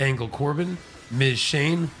 Angle Corbin, Miz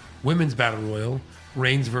Shane, Women's Battle Royal,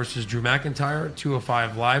 Reigns versus Drew McIntyre,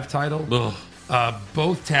 205 Live title. Ugh,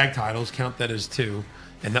 Both tag titles, count that as 2,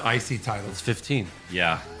 and the IC titles. it's 15.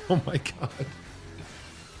 Yeah. Oh my god.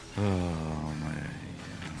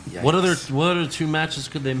 What other 2 matches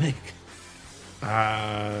could they make?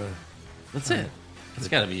 That's That's it. That's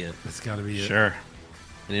got to be it. got to be it. Sure.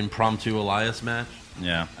 An impromptu Elias match.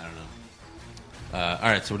 Yeah. I don't know. All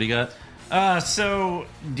right, so what do you got? So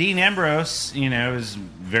Dean Ambrose, is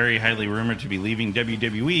very highly rumored to be leaving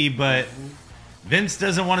WWE, but Vince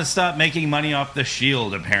doesn't want to stop making money off the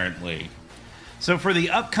Shield, apparently. So for the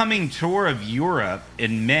upcoming tour of Europe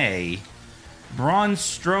in May, Braun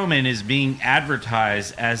Strowman is being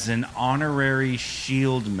advertised as an honorary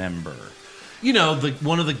Shield member.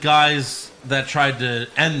 One of the guys that tried to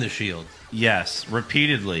end the Shield. Yes,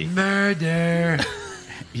 repeatedly. Murder.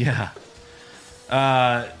 Yeah.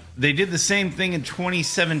 They did the same thing in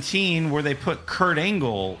 2017 where they put Kurt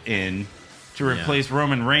Angle in to replace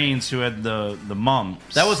Roman Reigns, who had the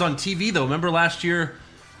mumps. That was on TV though. Remember last year,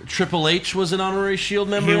 Triple H was an honorary Shield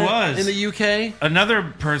member. He was. in the UK. Another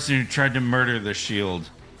person who tried to murder the Shield.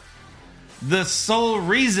 The sole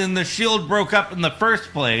reason the Shield broke up in the first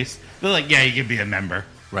place, they're like, yeah, you can be a member.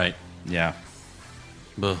 Right. Yeah.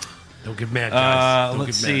 Ugh. Don't get mad, guys. Don't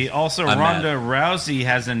Let's get see. mad. Also, I'm Ronda Rousey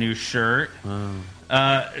has a new shirt.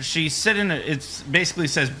 She said it basically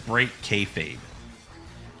says break kayfabe.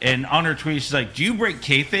 And on her tweet, she's like, "Do you break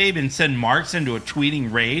kayfabe and send marks into a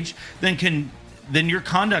tweeting rage? Then your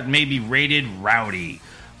conduct may be rated rowdy.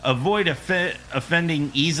 Avoid offending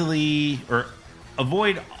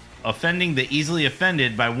the easily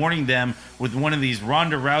offended by warning them with one of these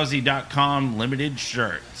RondaRousey.com limited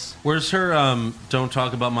shirts." Where's her "Don't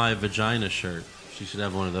Talk About My Vagina" shirt? She should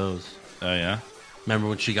have one of those. Oh yeah. Remember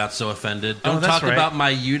when she got so offended? Oh, Don't that's talk right. about my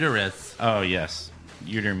uterus. Oh yes.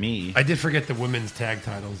 You or me. I did forget the women's tag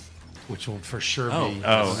titles, which will for sure be.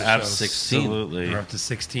 Oh, the show. absolutely. We're up to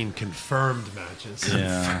 16 confirmed matches.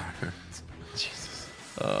 Yeah. Jesus.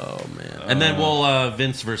 Oh man! And then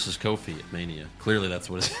Vince versus Kofi at Mania. Clearly, that's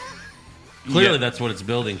what it's. Clearly, that's what it's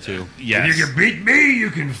building to. Yes. If you can beat me, you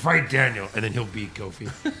can fight Daniel. And then he'll beat Kofi.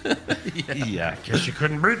 Yeah. Guess you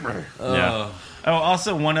couldn't beat me. Yeah. Oh,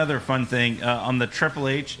 also one other fun thing on the Triple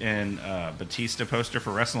H and Batista poster for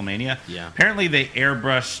WrestleMania. Yeah. Apparently they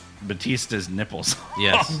airbrushed Batista's nipples.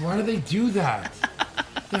 Yes. Why do they do that?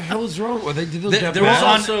 The hell is wrong? Well, they did those. There was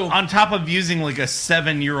also on top of using like a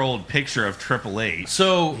 7-year-old picture of Triple H.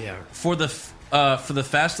 So Yeah. for the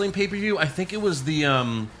Fastlane pay-per-view, I think it was the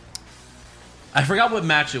I forgot what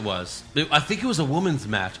match it was. I think it was a women's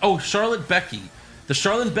match. Oh, Charlotte Becky. The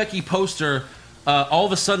Charlotte Becky poster. All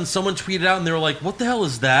of a sudden, someone tweeted out, and they were like, "What the hell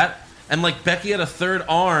is that?" And like Becky had a third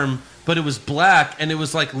arm, but it was black, and it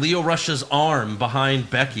was like Leo Rush's arm behind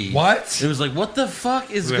Becky. What? It was like, what the fuck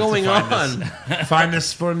is We have to going find on? Find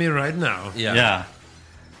this for me right now. Yeah. Yeah.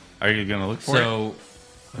 Are you gonna look for it? So,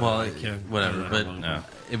 well, can't- whatever. I But don't know.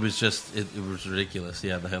 it was just it was ridiculous.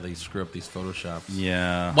 Yeah, how they screw up these photoshops.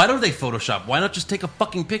 Yeah. Why don't they Photoshop? Why not just take a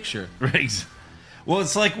fucking picture? Right. Well,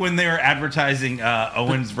 it's like when they were advertising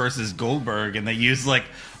Owens versus Goldberg, and they used like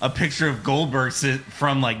a picture of Goldberg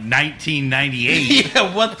from like 1998.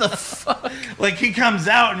 Yeah, what the fuck? Like he comes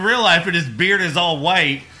out in real life and his beard is all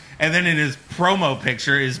white, and then in his promo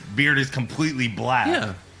picture, his beard is completely black.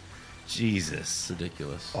 Yeah, Jesus. it's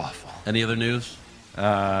ridiculous. Awful. Any other news?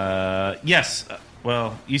 Yes.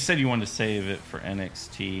 Well, you said you wanted to save it for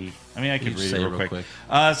NXT. I mean, I could You read say it it real real quick.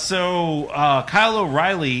 quick. So Kyle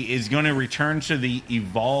O'Reilly is going to return to the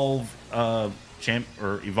Evolve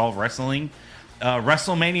Evolve Wrestling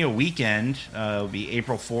WrestleMania weekend will be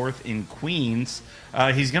April 4th in Queens.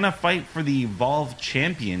 He's going to fight for the Evolve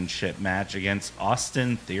Championship match against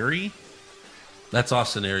Austin Theory. That's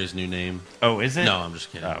Austin Aries' new name. Oh, is it? No, I'm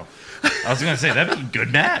just kidding. Oh. I was going to say, that'd be a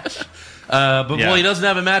good match. Well, he doesn't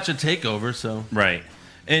have a match at TakeOver, so. Right.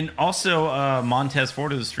 And also, Montez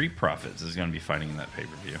Ford of the Street Profits is going to be fighting in that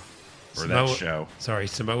pay-per-view. Or that show. Sorry,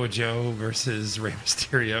 Samoa Joe versus Rey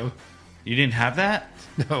Mysterio. You didn't have that?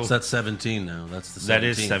 No. So that's 17 now. That's the 17.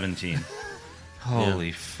 That is 17.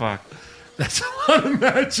 Holy fuck. That's a lot of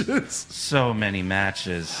matches. So many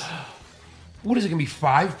matches. What is it going to be,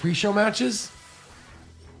 5 pre-show matches?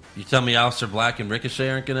 You tell me Aleister Black and Ricochet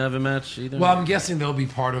aren't going to have a match either? Well, I'm guessing they'll be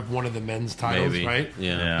part of one of the men's titles, Maybe. right?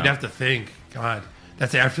 Yeah. You'd have to think. God.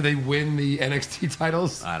 That's after they win the NXT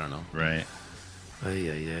titles? I don't know. Right.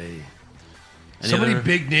 So many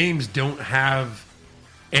big names don't have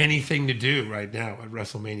anything to do right now at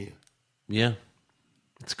WrestleMania. Yeah.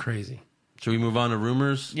 It's crazy. Should we move on to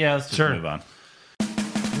rumors? Yeah, let's just move on.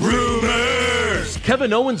 Rumors!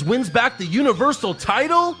 Kevin Owens wins back the Universal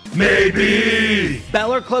title? Maybe!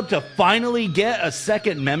 Balor Club to finally get a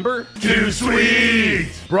second member? Too sweet!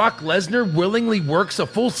 Brock Lesnar willingly works a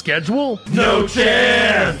full schedule? No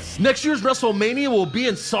chance! Next year's WrestleMania will be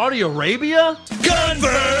in Saudi Arabia?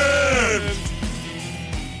 Confirmed!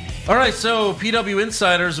 All right, so PW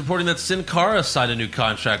Insider is reporting that Sin Cara signed a new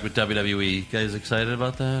contract with WWE. You guys excited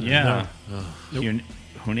about that? Yeah. Nope.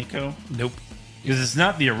 Hunico? Nope. Because it's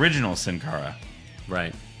not the original Sin Cara.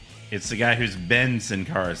 Right. It's the guy who's been Sin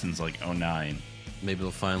Cara since like 09. Maybe they'll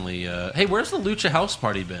finally... hey, where's the Lucha House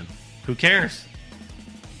Party been? Who cares?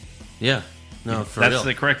 Yeah. No, for That's real.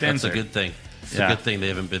 the correct answer. That's a good thing. It's Yeah. a good thing they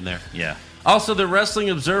haven't been there. Yeah. Also, the Wrestling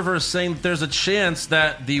Observer is saying that there's a chance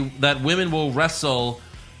that that women will wrestle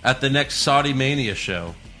at the next Saudi Mania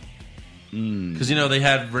show. Because, they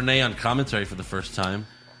had Renee on commentary for the first time.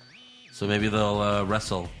 So maybe they'll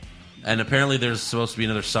wrestle. And apparently there's supposed to be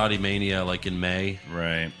another Saudi Mania like in May.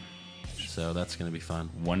 Right. So that's going to be fun.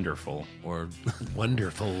 Wonderful. Or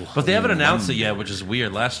Wonderful. But they haven't announced it yet, which is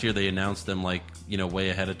weird. Last year they announced them like, way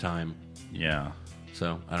ahead of time. Yeah.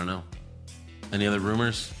 So, I don't know. Any other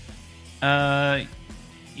rumors?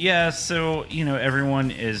 Yeah, so, everyone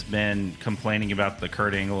has been complaining about the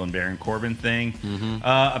Kurt Angle and Baron Corbin thing.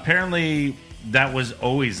 Apparently, that was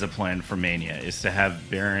always the plan for Mania, is to have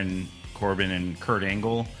Baron Corbin and Kurt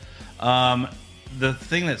Angle. The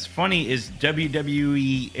thing that's funny is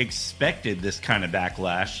WWE expected this kind of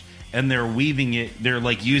backlash, and they're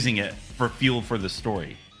using it for fuel for the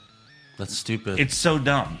story. That's stupid. It's so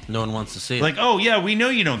dumb. No one wants to see it. Like, oh yeah, we know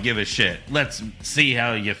you don't give a shit. Let's see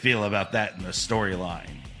how you feel about that in the storyline.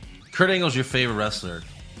 Kurt Angle's your favorite wrestler.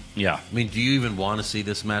 Yeah. I mean, do you even want to see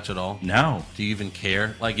this match at all? No. Do you even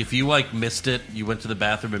care? Like, if you, missed it, you went to the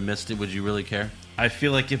bathroom and missed it, would you really care? I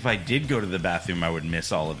feel like if I did go to the bathroom, I would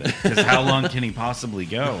miss all of it. Because how long can he possibly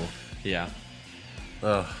go? Yeah.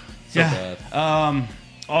 Ugh. So bad.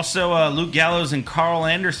 Also, Luke Gallows and Carl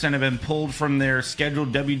Anderson have been pulled from their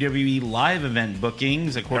scheduled WWE live event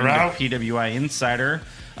bookings, according to PWI Insider.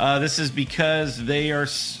 This is because they're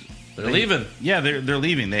leaving. Yeah, they're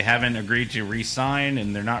leaving. They haven't agreed to re-sign,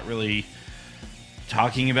 and they're not really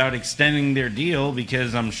talking about extending their deal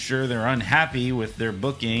because I'm sure they're unhappy with their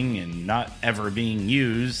booking and not ever being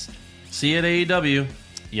used. See you at AEW.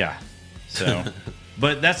 Yeah. So,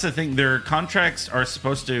 but that's the thing. Their contracts are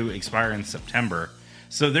supposed to expire in September.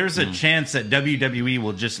 So there's a chance that WWE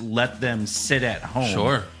will just let them sit at home.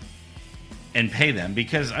 Sure. And pay them.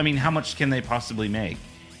 Because, I mean, how much can they possibly make?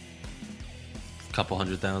 A couple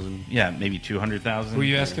 100,000. Yeah, maybe 200,000. Who are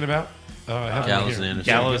you asking about? I have Gallows one and here.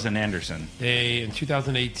 Anderson. Gallows and Anderson. They, in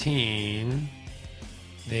 2018,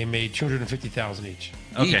 they made $250,000 each.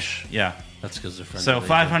 Okay. Each. Yeah. That's because they're friends. So with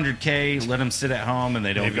 $500K, let them sit at home, and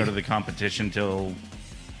they don't Maybe. go to the competition till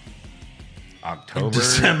October.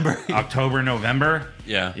 December. October, November.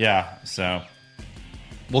 Yeah. Yeah, so...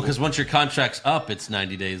 Well, because once your contract's up, it's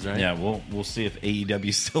 90 days, right? Yeah, we'll see if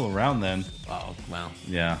AEW's still around then. Oh, wow.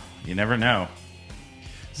 Yeah, you never know.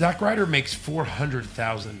 Zack Ryder makes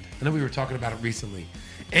 $400,000. I know we were talking about it recently.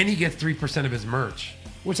 And he gets 3% of his merch,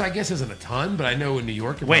 which I guess isn't a ton, but I know in New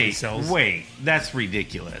York it probably sells. Wait, that's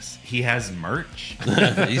ridiculous. He has merch?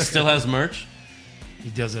 He still has merch? He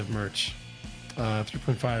does have merch.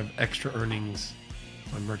 3.5 extra earnings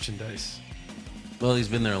on merchandise. Well, he's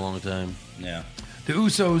been there a long time. Yeah. The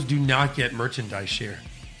Usos do not get merchandise share.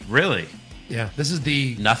 Really? Yeah, this is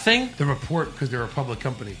the Nothing? report because they're a public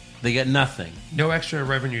company. They get nothing. No extra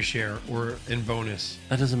revenue share or in bonus.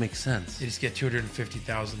 That doesn't make sense. They just get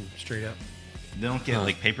 $250,000 straight up. They don't get,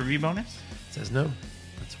 like, pay-per-view bonus? It says no.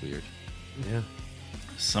 That's weird. Yeah.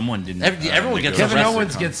 Someone didn't. Everyone gets Kevin arrested.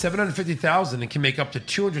 Owens gets $750,000 and can make up to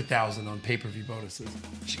 $200,000 on pay-per-view bonuses.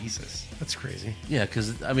 Jesus. That's crazy. Yeah,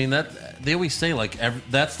 because I mean that they always say like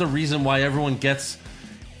that's the reason why everyone gets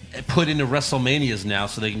put into WrestleManias now,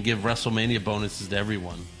 so they can give WrestleMania bonuses to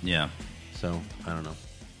everyone. Yeah. So I don't know.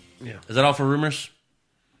 Yeah. Is that all for rumors?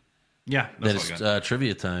 Yeah. That That's is all I got.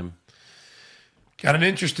 trivia time. Got an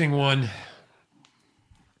interesting one.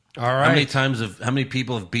 All right. How many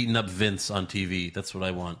people have beaten up Vince on TV? That's what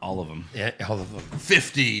I want. All of them. Yeah, all of them.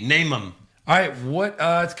 50. Name them. All right, what?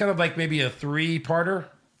 It's kind of like maybe a three-parter.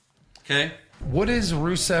 Okay. What is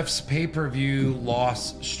Rusev's pay-per-view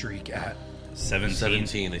loss streak at?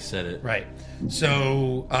 17. They said it. Right.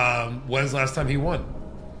 So, when's the last time he won?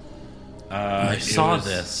 I saw was-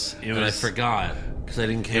 this, it and I was- forgot because I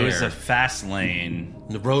didn't care. It was a fast lane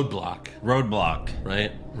the roadblock, roadblock.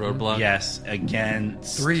 right? Roadblock. Yes,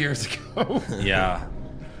 against 3 years ago. Yeah.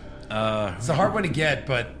 It's a hard one to get,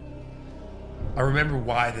 but I remember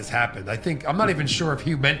why this happened. I'm not even sure if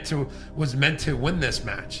he was meant to win this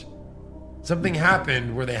match. Something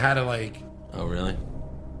happened where they had to Oh, really?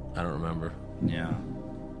 I don't remember. Yeah.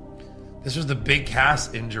 This was the Big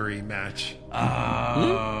Cass injury match,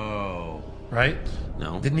 Oh. right?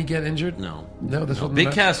 No. Didn't he get injured? No. No, this wasn't Big the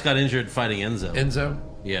match? Cass got injured fighting Enzo. Enzo.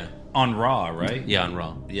 Yeah. On Raw, right? Yeah, on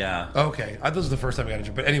Raw. Yeah. Okay, this was the first time I got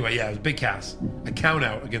injured. But anyway, yeah, it was Big Cass. A count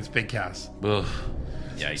out against Big Cass. Ugh.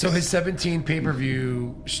 Yeah. So his 17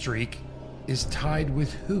 pay-per-view streak is tied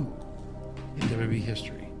with who in WWE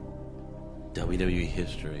history? WWE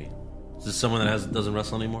history. Is this someone that doesn't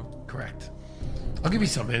wrestle anymore? Correct. I'll give you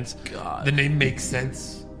some hints. God. The name makes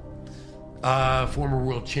sense. Former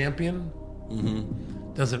world champion.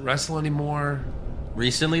 Mm-hmm. Doesn't wrestle anymore.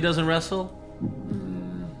 Recently doesn't wrestle?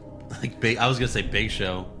 I was gonna say Big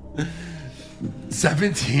Show.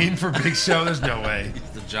 17 for Big Show. There's no way. It's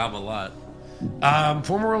the job a lot.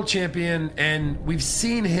 Former world champion, and we've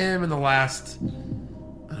seen him in the last,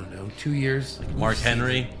 2 years. Mark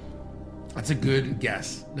Henry? That's a good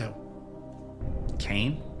guess. No.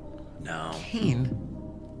 Kane? No. Kane?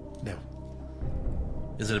 No.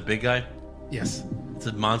 Is it a big guy? Yes. It's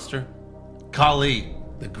a monster? Khali.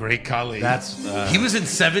 The great Khali. He was in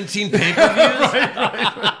 17 pay-per-views?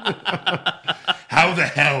 How the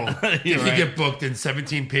hell did he right. get booked in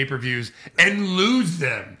 17 pay-per-views and lose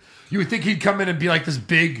them? You would think he'd come in and be like this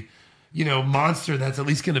big, monster that's at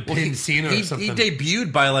least going to pin Cena or He something.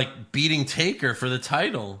 debuted by beating Taker for the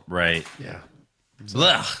title. Right. Yeah.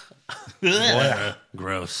 Blech. Blech.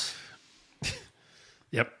 Gross.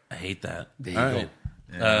 Yep. I hate that. There you All go.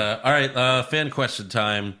 right. All right. Fan question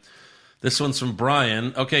time. This one's from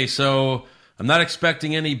Brian. Okay, so I'm not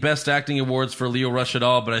expecting any Best Acting awards for Leo Rush at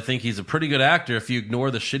all, but I think he's a pretty good actor if you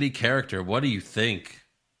ignore the shitty character. What do you think?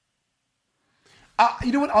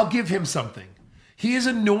 You know what? I'll give him something. He is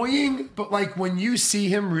annoying, but when you see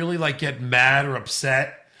him really get mad or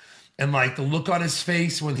upset, and the look on his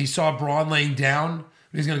face when he saw Braun laying down, when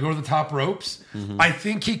he's going to go to the top ropes, I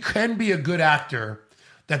think he can be a good actor.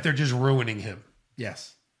 That they're just ruining him.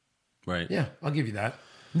 Yes. Right. Yeah, I'll give you that.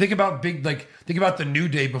 Think about think about the New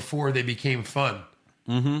Day before they became fun.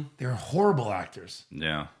 Mm-hmm. They're horrible actors.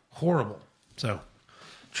 Yeah. Horrible. So,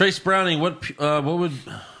 Trace Browning, what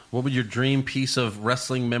would your dream piece of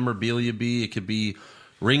wrestling memorabilia be? It could be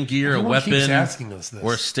ring gear, everyone a weapon, keeps asking us this.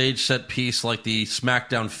 or a stage set piece like the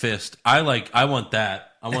SmackDown fist. I want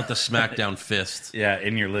that. I want the SmackDown fist. Yeah,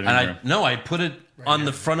 in your living And room. I put it on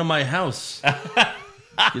the front of my house.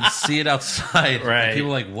 You can see it outside. Right. And people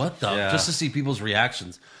are like, what the? Yeah. Just to see people's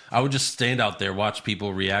reactions. I would just stand out there, watch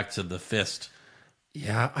people react to the fist.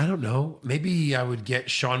 yeah, I don't know. Maybe I would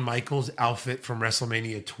get Shawn Michaels' outfit from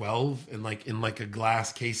WrestleMania 12 and in a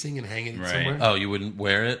glass casing and hang it Right. somewhere. Oh, you wouldn't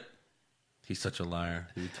wear it? He's such a liar.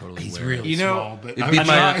 He would totally He's wear really it. small, but It'd I be would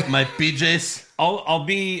try. my BJ's. I'll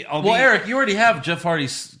be. Well, Eric, you already have Jeff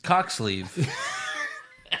Hardy's cock sleeve.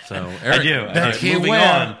 So, Eric, do. that he moving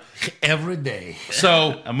wear on. every day.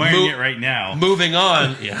 So, I'm wearing it right now. Moving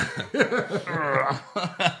on. Yeah.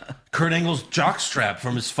 Kurt Angle's jockstrap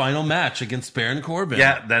from his final match against Baron Corbin.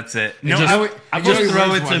 Yeah, that's it. No, just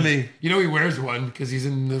throw it to me. You know he wears one because he's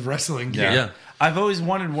in the wrestling gear. Yeah. I've always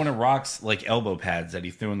wanted one of Rock's elbow pads that he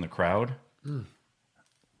threw in the crowd.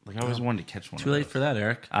 I always wanted to catch one. Too late for that,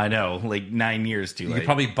 Eric. I know, 9 years too You late. could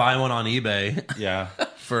probably buy one on eBay yeah,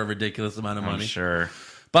 for a ridiculous amount of I'm money. sure.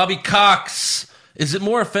 Bobby Cox. Is it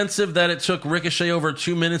more offensive that it took Ricochet over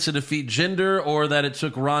 2 minutes to defeat Jinder, or that it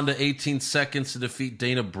took Ronda 18 seconds to defeat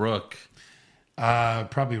Dana Brooke?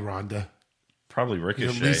 Probably Ronda. Probably You know,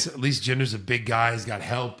 Ricochet. at least Jinder's a big guy. He's got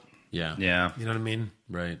help. Yeah. Yeah, You know what I mean?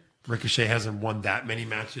 Right. Ricochet hasn't won that many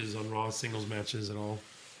matches on Raw singles matches at all.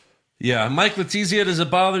 Yeah, Mike Letizia, does it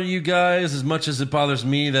bother you guys as much as it bothers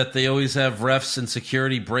me that they always have refs and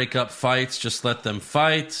security break up fights? Just let them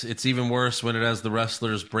fight. It's even worse when it has the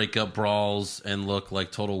wrestlers break up brawls and look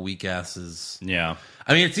like total weak asses. Yeah.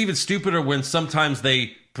 I mean, it's even stupider when sometimes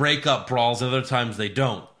they break up brawls and other times they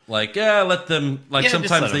don't. Like, yeah, let them... Like,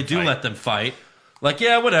 sometimes they do let them fight. Like,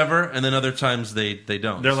 yeah, whatever. And then other times they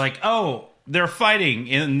don't. They're like, oh, they're fighting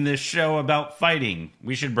in this show about fighting.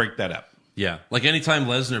 We should break that up. Yeah. Like, anytime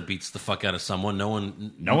Lesnar beats the fuck out of someone, no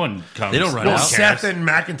one comes. They don't run No, out. Seth and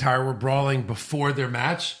McIntyre were brawling before their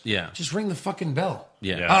match. Yeah. Just ring the fucking bell.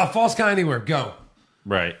 Yeah. False count anywhere. Go.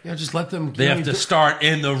 Right. Yeah, just let them... They have to start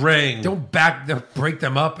in the ring. Don't break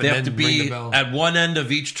them up and They then have to ring the be bell. at one end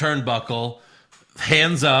of each turnbuckle,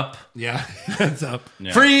 hands up. Yeah, hands up.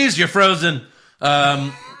 Yeah. Freeze, you're frozen.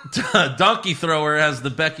 Donkey Thrower has the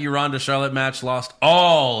Becky Ronda Charlotte match lost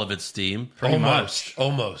all of its steam. Almost.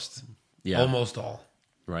 Yeah. Almost all.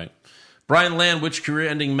 Right. Brian Land, which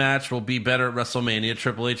career-ending match will be better at WrestleMania?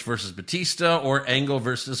 Triple H versus Batista or Angle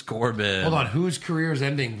versus Corbin? Hold on, whose career is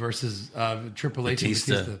ending versus Triple H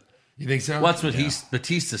Batista. and Batista? You think so? Well, that's what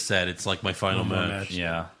Batista said. It's like my final match.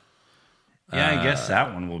 Yeah. Yeah, I guess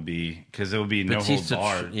that one will be, because it will be no holds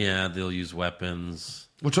barred. Yeah, they'll use weapons.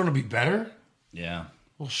 Which one will be better? Yeah.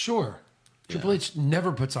 Well, sure. Triple H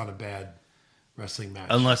never puts on a bad wrestling match.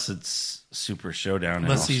 Unless it's Super Showdown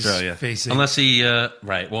Unless in Australia. he's facing... Unless he,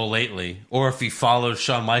 lately. Or if he follows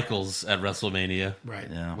Shawn Michaels at WrestleMania. Right.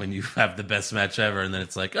 Yeah. When you have the best match ever, and then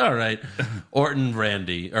it's like, all right, Orton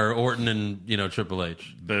and, Triple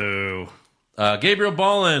H. Boo. Gabriel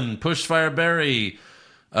Ballin, Pushfire Berry.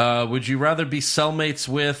 Would you rather be cellmates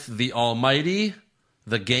with the Almighty,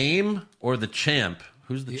 the Game, or the Champ?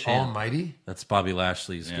 Who's the Champ? Almighty? That's Bobby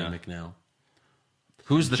Lashley's gimmick now.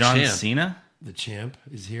 Who's the John Champ? Cena? The Champ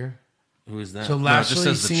is here. Who is that? So No, it Lashley, just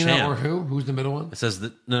says the Cena, Champ. or who? Who's the middle one? It says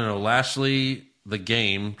Lashley, the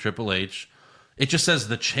Game, Triple H. It just says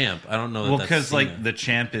the Champ. I don't know. Well, that's because Cena. the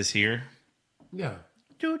Champ is here. Yeah.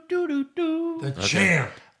 Do, do, do, do. The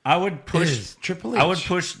Champ. I would push is Triple H. I would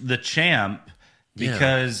push the Champ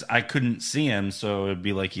because I couldn't see him, so it'd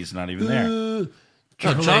be like he's not even there. No,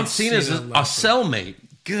 Triple John H, Cena's Cena, a Lashley. cellmate.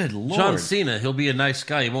 Good lord. John Cena, he'll be a nice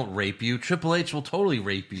guy. He won't rape you. Triple H will totally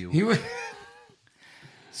rape you. He would...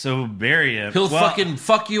 So bury him. He'll fucking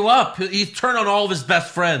fuck you up. He'd turn on all of his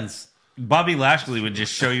best friends. Bobby Lashley would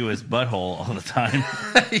just show you his butthole all the time.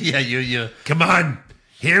 Yeah, you. Come on.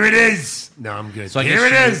 Here it is. No, I'm good. So I Here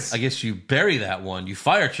it guess is. I guess you bury that one. You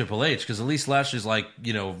fire Triple H because at least Lashley's like,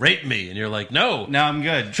 rape me, and you're like, no. No, I'm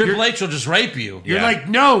good. Triple H will just rape you. You're Yeah. like,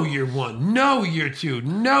 no, you're 1. No, you're 2.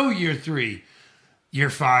 No, you're 3. You're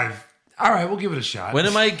 5. All right, we'll give it a shot. When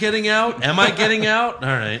am I getting out? Am I getting out? All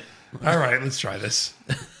right. All right, let's try this.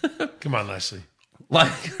 Come on, Leslie.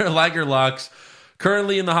 Liger Locks.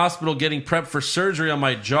 Currently in the hospital getting prepped for surgery on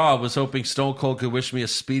my jaw. Was hoping Stone Cold could wish me a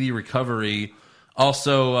speedy recovery.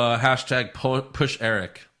 Also, hashtag push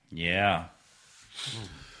Eric. Yeah.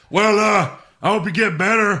 Well, I hope you get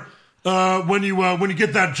better. When you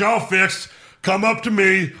get that jaw fixed, come up to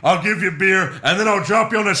me. I'll give you a beer, and then I'll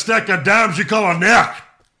drop you on a stack of dimes you call a neck.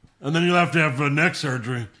 And then you'll have to have neck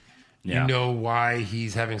surgery. Yeah. You know why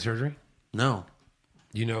he's having surgery? No.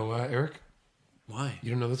 You know, Eric? Why? You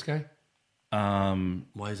don't know this guy?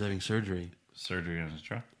 Why is he having surgery? Surgery on his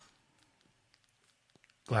jaw.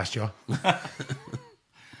 Glass jaw.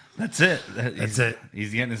 That's it. That's it.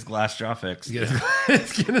 He's getting his glass jaw fixed.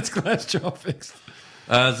 He's getting his glass jaw fixed.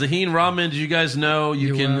 Zaheen Rahman, did you guys know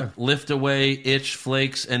you can are. lift away itch,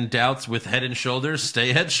 flakes, and doubts with Head and Shoulders?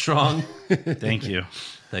 Stay headstrong. Thank you.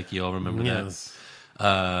 Thank you. I'll remember Yes.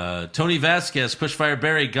 that. Tony Vasquez, Pushfire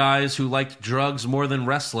Barry, guys who liked drugs more than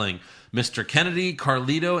wrestling. Mr. Kennedy,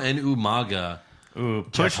 Carlito, and Umaga. Ooh,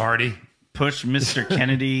 Jeff Hardy. push Mr.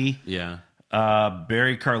 Kennedy, Yeah.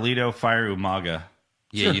 Barry Carlito, fire Umaga.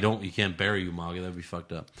 Yeah, you can't bury Umaga. That'd be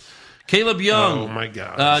fucked up. Caleb Young. Oh, my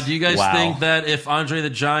God. Do you guys Wow. think that if Andre the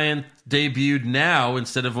Giant debuted now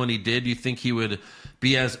instead of when he did, you think he would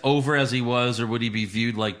be as over as he was, or would he be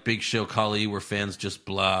viewed like Big Show Khali, where fans just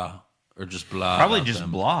blah or just blah? Probably about just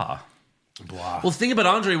them? blah. Blah. Well, the thing about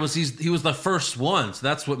Andre was he was the first one, so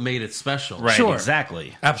that's what made it special. Right, Sure.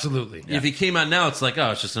 exactly. Absolutely. If he came out now, it's like,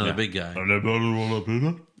 oh, it's just another big guy.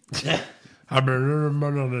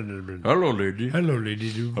 Hello, lady. Hello, lady.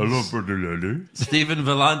 Stephen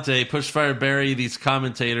Vellante, Pushfire Barry, these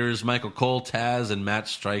commentators, Michael Cole, Taz, and Matt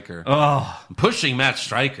Stryker. Oh, I'm pushing Matt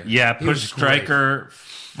Stryker. yeah. was Push Striker,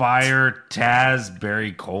 fire Taz,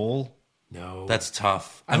 Barry Cole. No. That's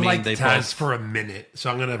tough. I liked they Taz both... for a minute, so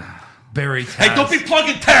I'm going to bury Taz. Hey, don't be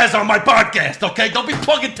plugging Taz on my podcast, okay? Don't be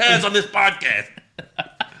plugging Taz on this podcast.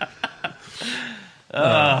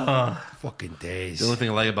 Fucking days. The only thing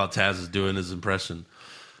I like about Taz is doing his impression.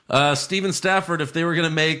 Steven Stafford, if they were going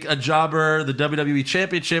to make a jobber the WWE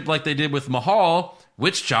Championship like they did with Mahal,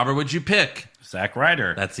 which jobber would you pick? Zack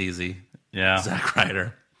Ryder. That's easy. Yeah. Zack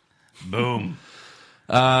Ryder. Boom.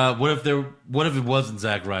 What if it wasn't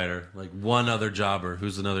Zack Ryder? Like one other jobber.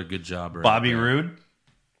 Who's another good jobber? Bobby Roode.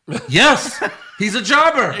 Yes, he's a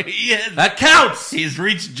jobber. Yes. That counts. He's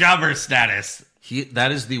reached jobber status.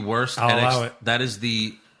 That is the worst. I'll allow it. That is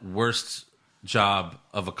the worst job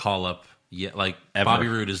of a call up. Yeah, like Ever. Bobby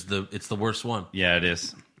Roode it's the worst one. Yeah, it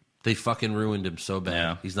is. They fucking ruined him so bad.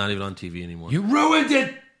 Yeah. He's not even on TV anymore. You ruined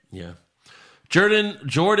it. Yeah. Jordan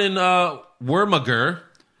Wermager.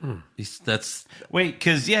 That's Wait,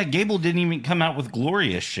 because, Gable didn't even come out with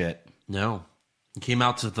glorious shit. no. He came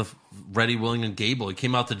out to the Reddy, Willing, and Gable. He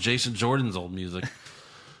came out to Jason Jordan's old music.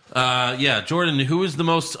 Jordan, who is the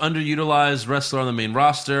most underutilized wrestler on the main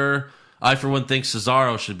roster? I, for one, think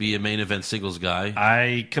Cesaro should be a main event singles guy.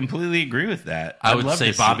 I completely agree with that. I I'd would love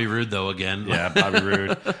say to Bobby see- Roode, though, again. Yeah, Bobby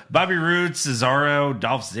Roode. Bobby Roode, Cesaro,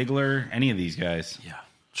 Dolph Ziggler, any of these guys. Yeah.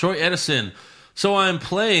 Troy Edison. So I'm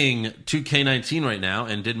playing 2K19 right now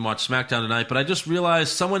and didn't watch SmackDown tonight, but I just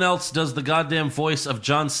realized someone else does the goddamn voice of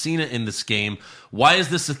John Cena in this game. Why is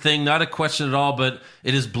this a thing? Not a question at all, but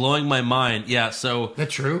it is blowing my mind. Yeah, so... That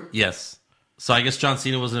true? Yes. So I guess John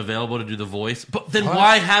Cena wasn't available to do the voice. But then What?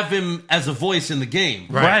 why have him as a voice in the game?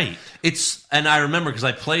 Right. And I remember because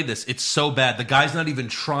I played this, it's so bad. The guy's not even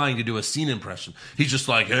trying to do a Cena impression. He's just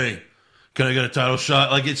like, hey... Can I get a title shot?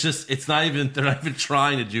 Like, they're not even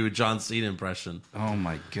trying to do a John Cena impression. Oh,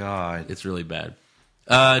 my God. It's really bad.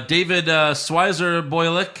 David Swizer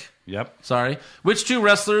Boylick. Yep. Sorry. Which two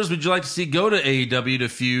wrestlers would you like to see go to AEW to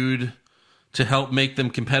feud to help make them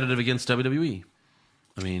competitive against WWE?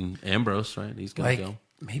 I mean, Ambrose, right? He's got to go.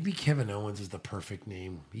 Maybe Kevin Owens is the perfect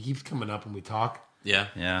name. He keeps coming up when we talk. Yeah.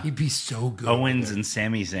 Yeah. He'd be so good. Owens and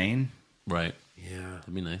Sami Zayn. Right. Yeah.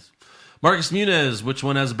 That'd be nice. Marcus Muniz, which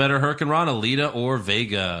one has a better Hurricane Rana, Lita or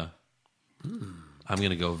Vega? I'm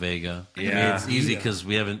going to go Vega. I mean, Yeah. it's easy because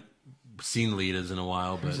we haven't seen Lita's in a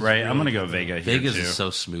while. But Right. I'm going to go Vega here, Vega's too. is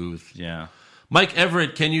so smooth. Yeah. Mike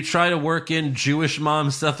Everett, can you try to work in Jewish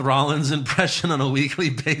mom Seth Rollins' impression on a weekly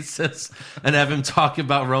basis and have him talk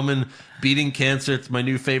about Roman beating cancer? It's my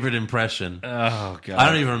new favorite impression. Oh, God. I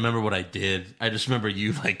don't even remember what I did. I just remember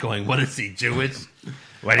you like going, what is he, Jewish?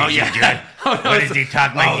 What is he doing? Oh, no, What it's- does he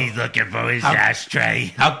talk like oh. he's looking for his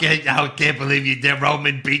ashtray? I can't believe you did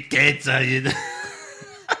Roman beat cancer.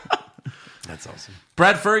 That's awesome.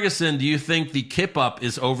 Brad Ferguson, do you think the kip up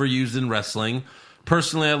is overused in wrestling?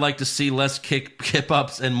 Personally, I'd like to see less kip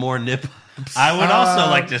ups and more nip ups. I would also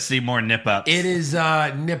like to see more nip ups. It is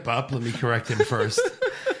nip up. Let me correct him first.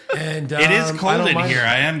 And It is I cold don't in mind- here.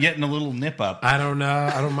 I am getting a little nip up. I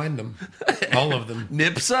don't mind them. All of them.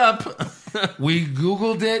 Nips up. We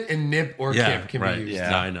Googled it, and nip or kip can right. be used. Yeah.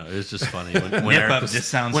 No, I know. It was just funny. When Nip Eric up was, just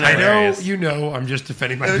sounds when I know, hilarious. I'm just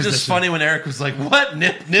defending my It was position. just funny when Eric was like, what?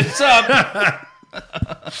 Nips up.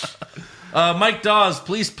 Mike Dawes,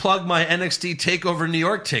 please plug my NXT TakeOver New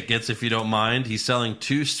York tickets if you don't mind. He's selling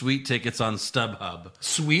 2 sweet tickets on StubHub.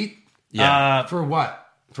 Sweet? Yeah. For what?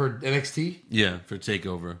 For NXT? Yeah, for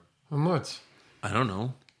TakeOver. How much? I don't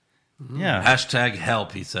know. Yeah. Hashtag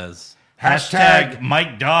help, he says. Hashtag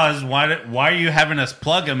Mike Dawes. Why are you having us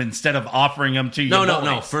plug them instead of offering them to you?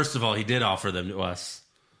 No. First of all, he did offer them to us.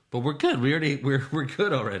 But we're good. We're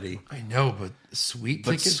good already. I know, but sweet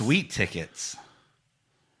But tickets? sweet tickets.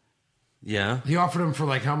 Yeah. He offered them for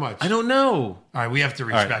like how much? I don't know. All right, we have to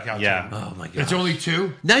reach All right, back out yeah. to him. Oh my god. It's only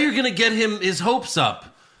 2? Now you're gonna get him his hopes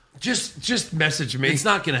up. Just message me. It's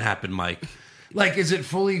not gonna happen, Mike. Like, is it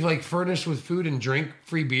fully like furnished with food and drink,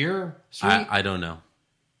 free beer? Sweet? I don't know.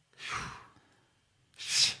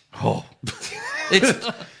 Oh.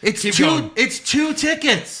 It's Keep two. going. It's 2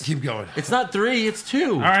 tickets. Keep going. It's not 3. It's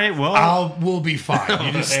 2. All right, well, We'll be fine.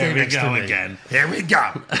 You just stay there we next to go me. again. Here we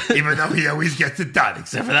go. Even though he always gets it done,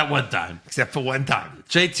 Except for that one time. except for one time.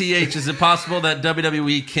 JTH, is it possible that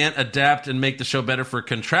WWE can't adapt and make the show better for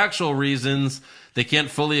contractual reasons? They can't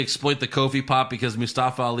fully exploit the Kofi pop because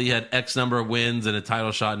Mustafa Ali had X number of wins and a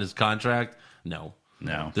title shot in his contract? No.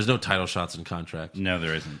 no. There's no title shots in contract. No,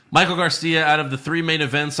 there isn't. Michael Garcia, out of the 3 main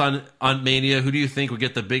events on Mania, who do you think would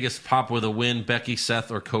get the biggest pop with a win? Becky,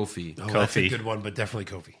 Seth, or Kofi? Oh, that's a Kofi. good one, but definitely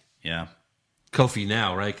Kofi. Yeah. Kofi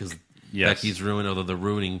now, right? Because Yes. Becky's ruined, although they're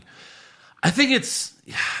ruining. I think it's,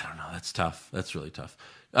 I don't know. That's tough. That's really tough.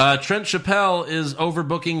 Trent Chappelle is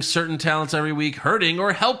overbooking certain talents every week, hurting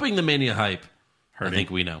or helping the Mania hype. I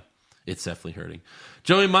think we know. It's definitely hurting.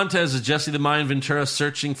 Joey Montez is Jesse the Mind Ventura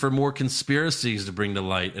searching for more conspiracies to bring to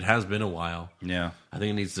light. It has been a while. Yeah. I think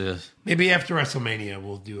it needs to Maybe after WrestleMania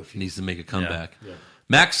we'll do a few. needs to make a comeback. Yeah.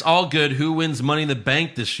 Max Allgood, who wins Money in the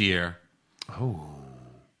Bank this year?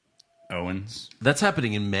 Owens. That's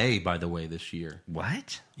happening in May, by the way, this year.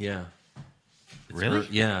 What? Yeah. Really?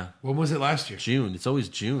 Yeah. When was it last year? June. It's always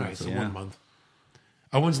June. Right, so So- 1 month.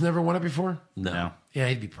 Owens never won it before? No. Yeah,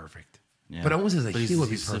 he'd be perfect. Yeah. But Owens as a But heel would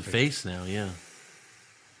be he's a perfect. face now, yeah.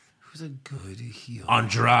 Who's a good heel?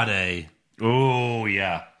 Andrade. Oh,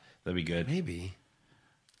 yeah. That'd be good. Maybe.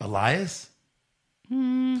 Elias?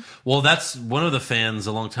 Well, that's one of the fans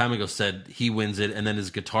a long time ago said he wins it, and then his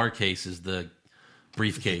guitar case is the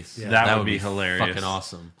briefcase. Yeah. That would be hilarious. Fucking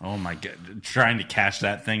awesome. Oh, my God. Trying to cash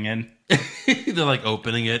that thing in. They're like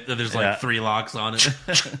opening it. There's like 3 locks on it.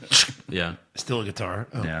 Yeah. Still a guitar.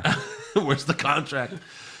 Oh. Yeah. Where's the contract?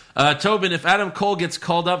 Tobin, if Adam Cole gets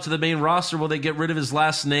called up to the main roster, will they get rid of his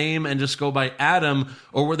last name and just go by Adam,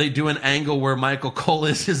 or will they do an angle where Michael Cole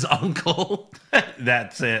is his uncle?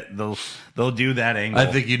 That's it. They'll do that angle. I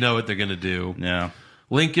think you know what they're going to do. Yeah.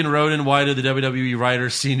 Lincoln Roden, why do the WWE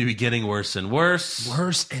writers seem to be getting worse and worse?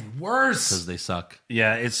 Worse and worse. Because they suck.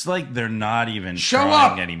 Yeah, it's like they're not even Show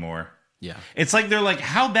trying up! anymore. Yeah. It's like they're like,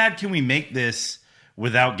 how bad can we make this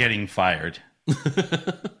without getting fired?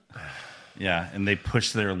 Yeah, and they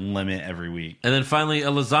push their limit every week. And then finally, a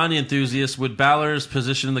lasagna enthusiast. Would Balor's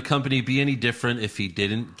position in the company be any different if he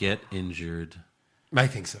didn't get injured? I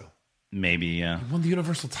think so. Maybe, yeah. He won the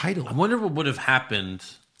Universal title. I wonder what would have happened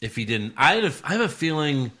if he didn't. I have a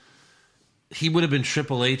feeling he would have been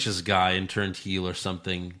Triple H's guy and turned heel or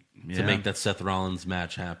something to make that Seth Rollins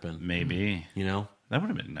match happen. Maybe. You know? That would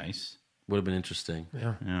have been nice. Would have been interesting.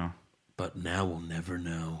 Yeah. But now we'll never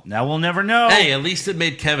know. Now we'll never know. Hey, at least it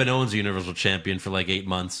made Kevin Owens a Universal Champion for like 8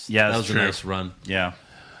 months. Yeah, that that's was true. a nice run. Yeah.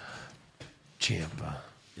 Ciampa.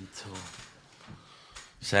 Until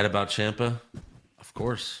sad about Ciampa? Of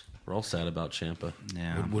course. We're all sad about Ciampa.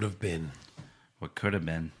 Yeah. It would have been. What could have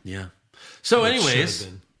been. Yeah. So What anyways, should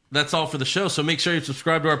have been. that's all for the show. So make sure you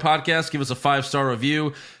subscribe to our podcast. Give us a 5-star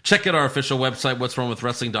review. Check out our official website,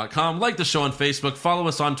 what'swrongwithwrestling.com. Like the show on Facebook. Follow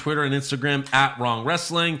us on Twitter and Instagram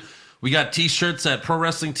 @WrongWrestling. We got t-shirts at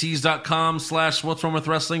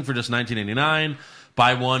prowrestlingtees.com/what'swrongwithwrestling for just $19.99.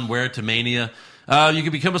 Buy one, wear it to Mania. You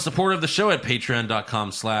can become a supporter of the show at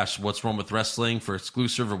patreon.com/what'swrongwithwrestling for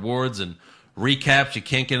exclusive rewards and recaps you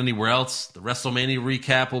can't get anywhere else. The WrestleMania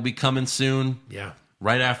recap will be coming soon. Yeah.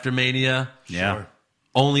 Right after Mania. Yeah. Sure.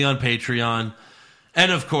 Only on Patreon.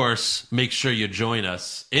 And of course, make sure you join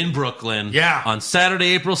us in Brooklyn on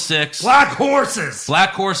Saturday, April 6th. Black Horses.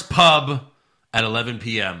 Black Horse Pub at 11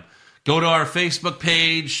 p.m. Go to our Facebook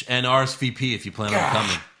page and RSVP if you plan on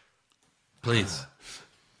coming. Please.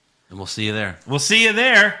 And we'll see you there. We'll see you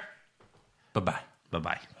there. Bye-bye.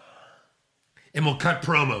 Bye-bye. And we'll cut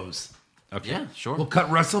promos. Okay. Yeah, sure. We'll cut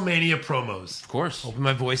WrestleMania promos. Of course. Hoping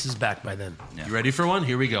my voice is back by then. You ready for one?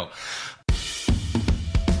 Here we go.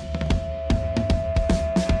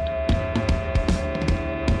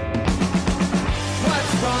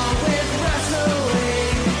 What's wrong with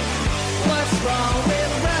wrestling? What's wrong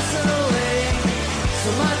with wrestling? So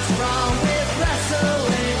much wrong with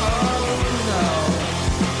wrestling. Oh no.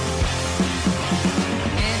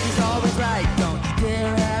 And he's always right. Don't you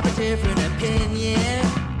dare have a different opinion.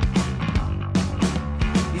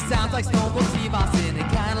 He sounds like Stone Cold Steve Austin. It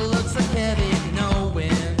kinda looks like Kevin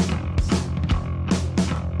Owens.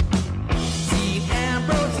 Steve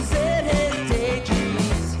Ambrose is in his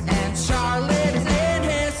daydreams, and Charlotte is in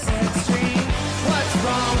his sex dream. What's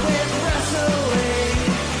wrong with wrestling?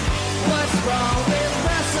 What's wrong with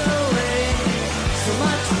wrestling? So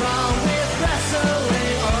much wrong with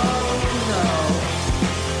wrestling. Oh no.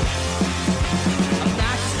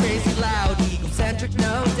 Obnoxious, crazy, loud, egocentric,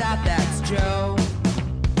 no doubt that's Joe.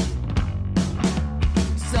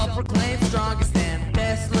 Self-proclaimed strongest and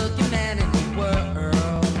best-looking man in the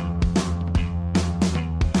world.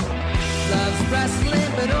 Loves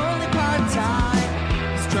wrestling, but only part-time.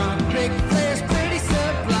 Strong, big players, pretty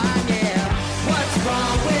sublime, yeah. What's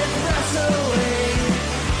wrong with wrestling?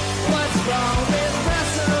 What's wrong with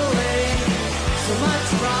wrestling? So much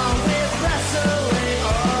wrong with wrestling,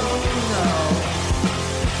 oh no.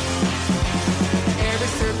 Every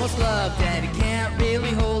circle's loved and he can't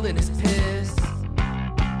really hold in his piss.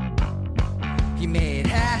 He made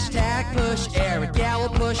hashtag push Eric Gallo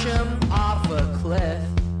push him off a cliff.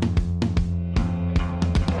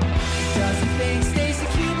 Doesn't think Stacy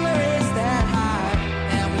Kubler is that high,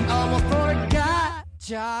 and we almost forgot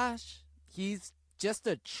Josh. He's just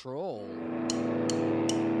a troll.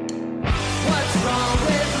 What's wrong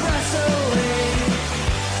with wrestling?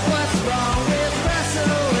 What's wrong with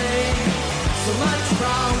wrestling? So much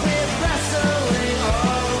wrong with wrestling.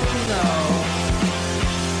 Oh no.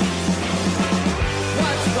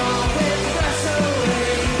 What's wrong with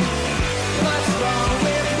wrestling? What's wrong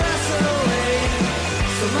with wrestling?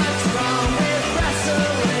 So much wrong with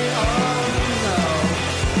wrestling. Oh no.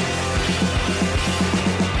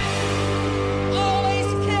 Always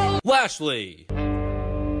kill Lashley.